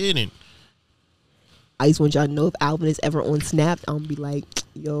about shit and... I just want y'all to know if Alvin is ever on Snap, I'm going to be like,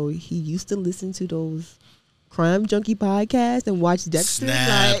 yo, he used to listen to those Crime Junkie podcasts and watch Dexter.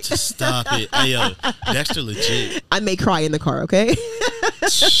 Snap, like, stop it. Hey, yo, Dexter legit. I may cry in the car, okay?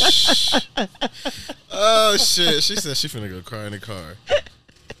 Oh, shit. She said she finna go cry in the car.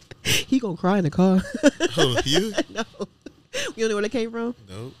 He gonna cry in the car. Who, you? No. You don't know where that came from?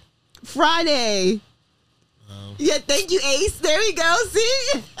 Nope. Friday. Yeah, thank you, Ace. There we go.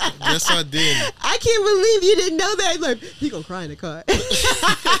 See? Yes, I did. I can't believe you didn't know that. Like, he gonna cry in the car.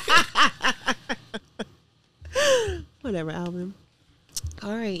 Whatever, Alvin.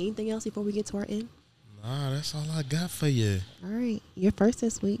 All right. Anything else before we get to our end? Nah, that's all I got for you. All right. You're first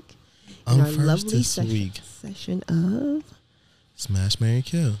this week. I'm our first lovely this week. Session of Smash, Marry,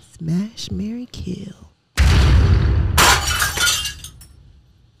 Kill. Smash, Marry, Kill.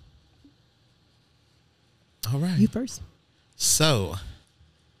 All right. You first. So,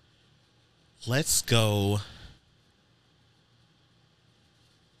 let's go.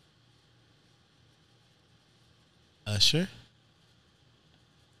 Usher.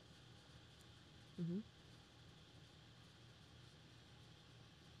 Mm-hmm.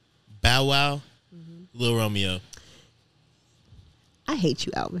 Bow Wow. Mm-hmm. Lil Romeo. I hate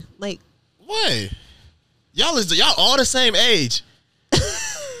you, Alvin. Like, What? Y'all all the same age.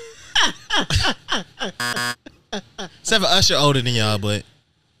 Except for Usher older than y'all, but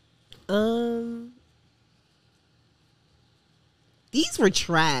these were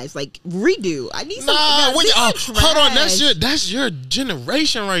trash. Like, redo. I need some. nah. Wait, these were hold on. trash. That's your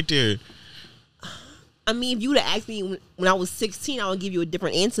generation right there. I mean, if you would have asked me when I was 16, I would give you a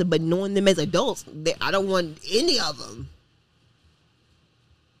different answer. But knowing them as adults, I don't want any of them.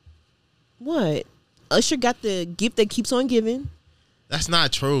 What? Usher got the gift that keeps on giving. That's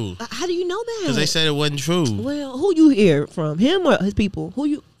not true. How do you know that? Because they said it wasn't true. Well, who you hear from? Him or his people? Who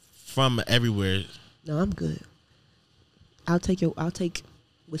you? From everywhere. No, I'm good. I'll take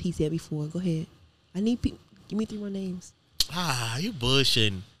what he said before. Go ahead. I need people. Give me 3 more names. You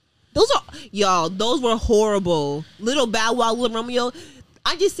bullshitting. Those were horrible. Little Bow Wow, Little Romeo.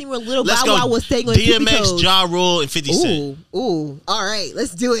 I just seen where Little Let's Bow go. Wow was staying on tippy DMX, toes. Ja Rule, and 50 Cent. Ooh. All right,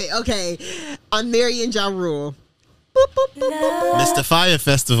 let's do it. Okay. I'm marrying Ja Rule. Boop, boop, boop, boop. Mr. Fire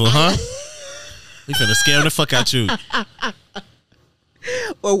Festival, huh? We finna scam the fuck out you.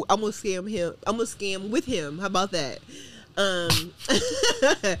 Or I'm gonna scam him. I'm gonna scam with him. How about that?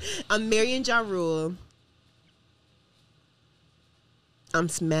 I'm marrying Ja Rule. I'm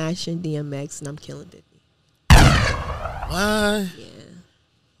smashing DMX and I'm killing 50. What? Yeah.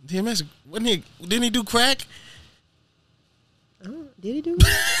 DMX, didn't he do crack? Oh, did he do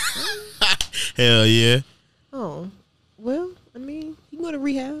that? Hell yeah. Oh, well, I mean, you can go to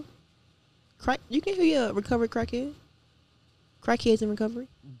rehab. You can be a recovered crackhead. Crackheads in recovery.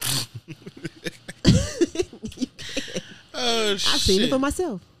 You can. Oh, shit. I've seen it for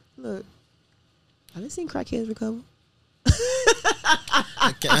myself. Look, I done seen crackheads recover.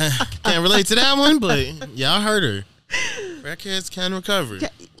 I can't relate to that one, but y'all heard her. Crackheads can recover.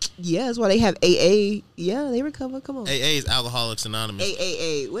 Yeah, that's why they have AA. Yeah, they recover. Come on. AA is Alcoholics Anonymous.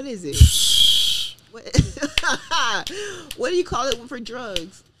 AAA. What is it? What do you call it for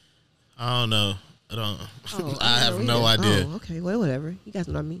drugs? I don't know. I don't. Oh, I have no idea. Oh, okay. Well, whatever. You guys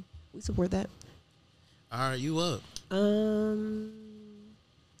know what I mean. We support that. All right, you up? All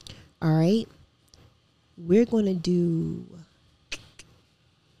right. We're gonna do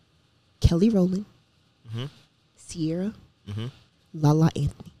Kelly Rowland, Sierra, Lala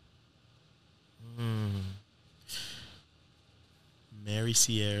Anthony. Mary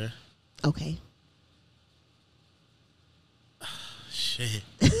Sierra. Okay. Shit.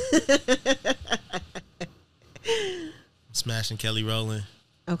 I'm smashing Kelly Rowland.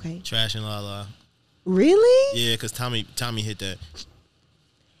 Okay. Trashing Lala. Really? Yeah, because Tommy hit that.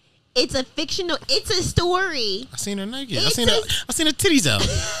 It's a fictional. It's a story. I seen her naked. I seen her titties out.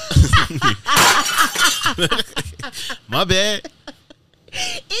 My bad.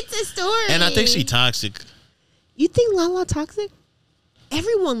 It's a story. And I think she toxic. You think Lala toxic?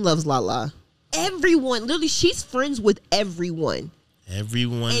 Everyone loves Lala. Everyone. Literally, she's friends with everyone.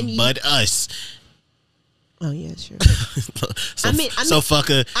 Everyone but us. Oh yeah, sure. Fuck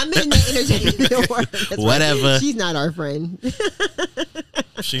her. I'm in the entertainment world. Whatever. Right. She's not our friend.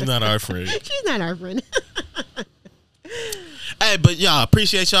 She's not our friend. She's not our friend. Hey, but y'all,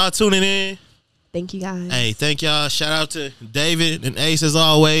 appreciate y'all tuning in. Thank you guys. Hey, thank y'all. Shout out to David and Ace as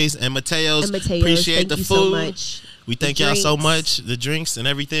always, and Mateos. Appreciate the food. So much. We thank y'all so much. The drinks and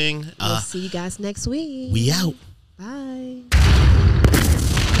everything. We'll see you guys next week. We out. Bye.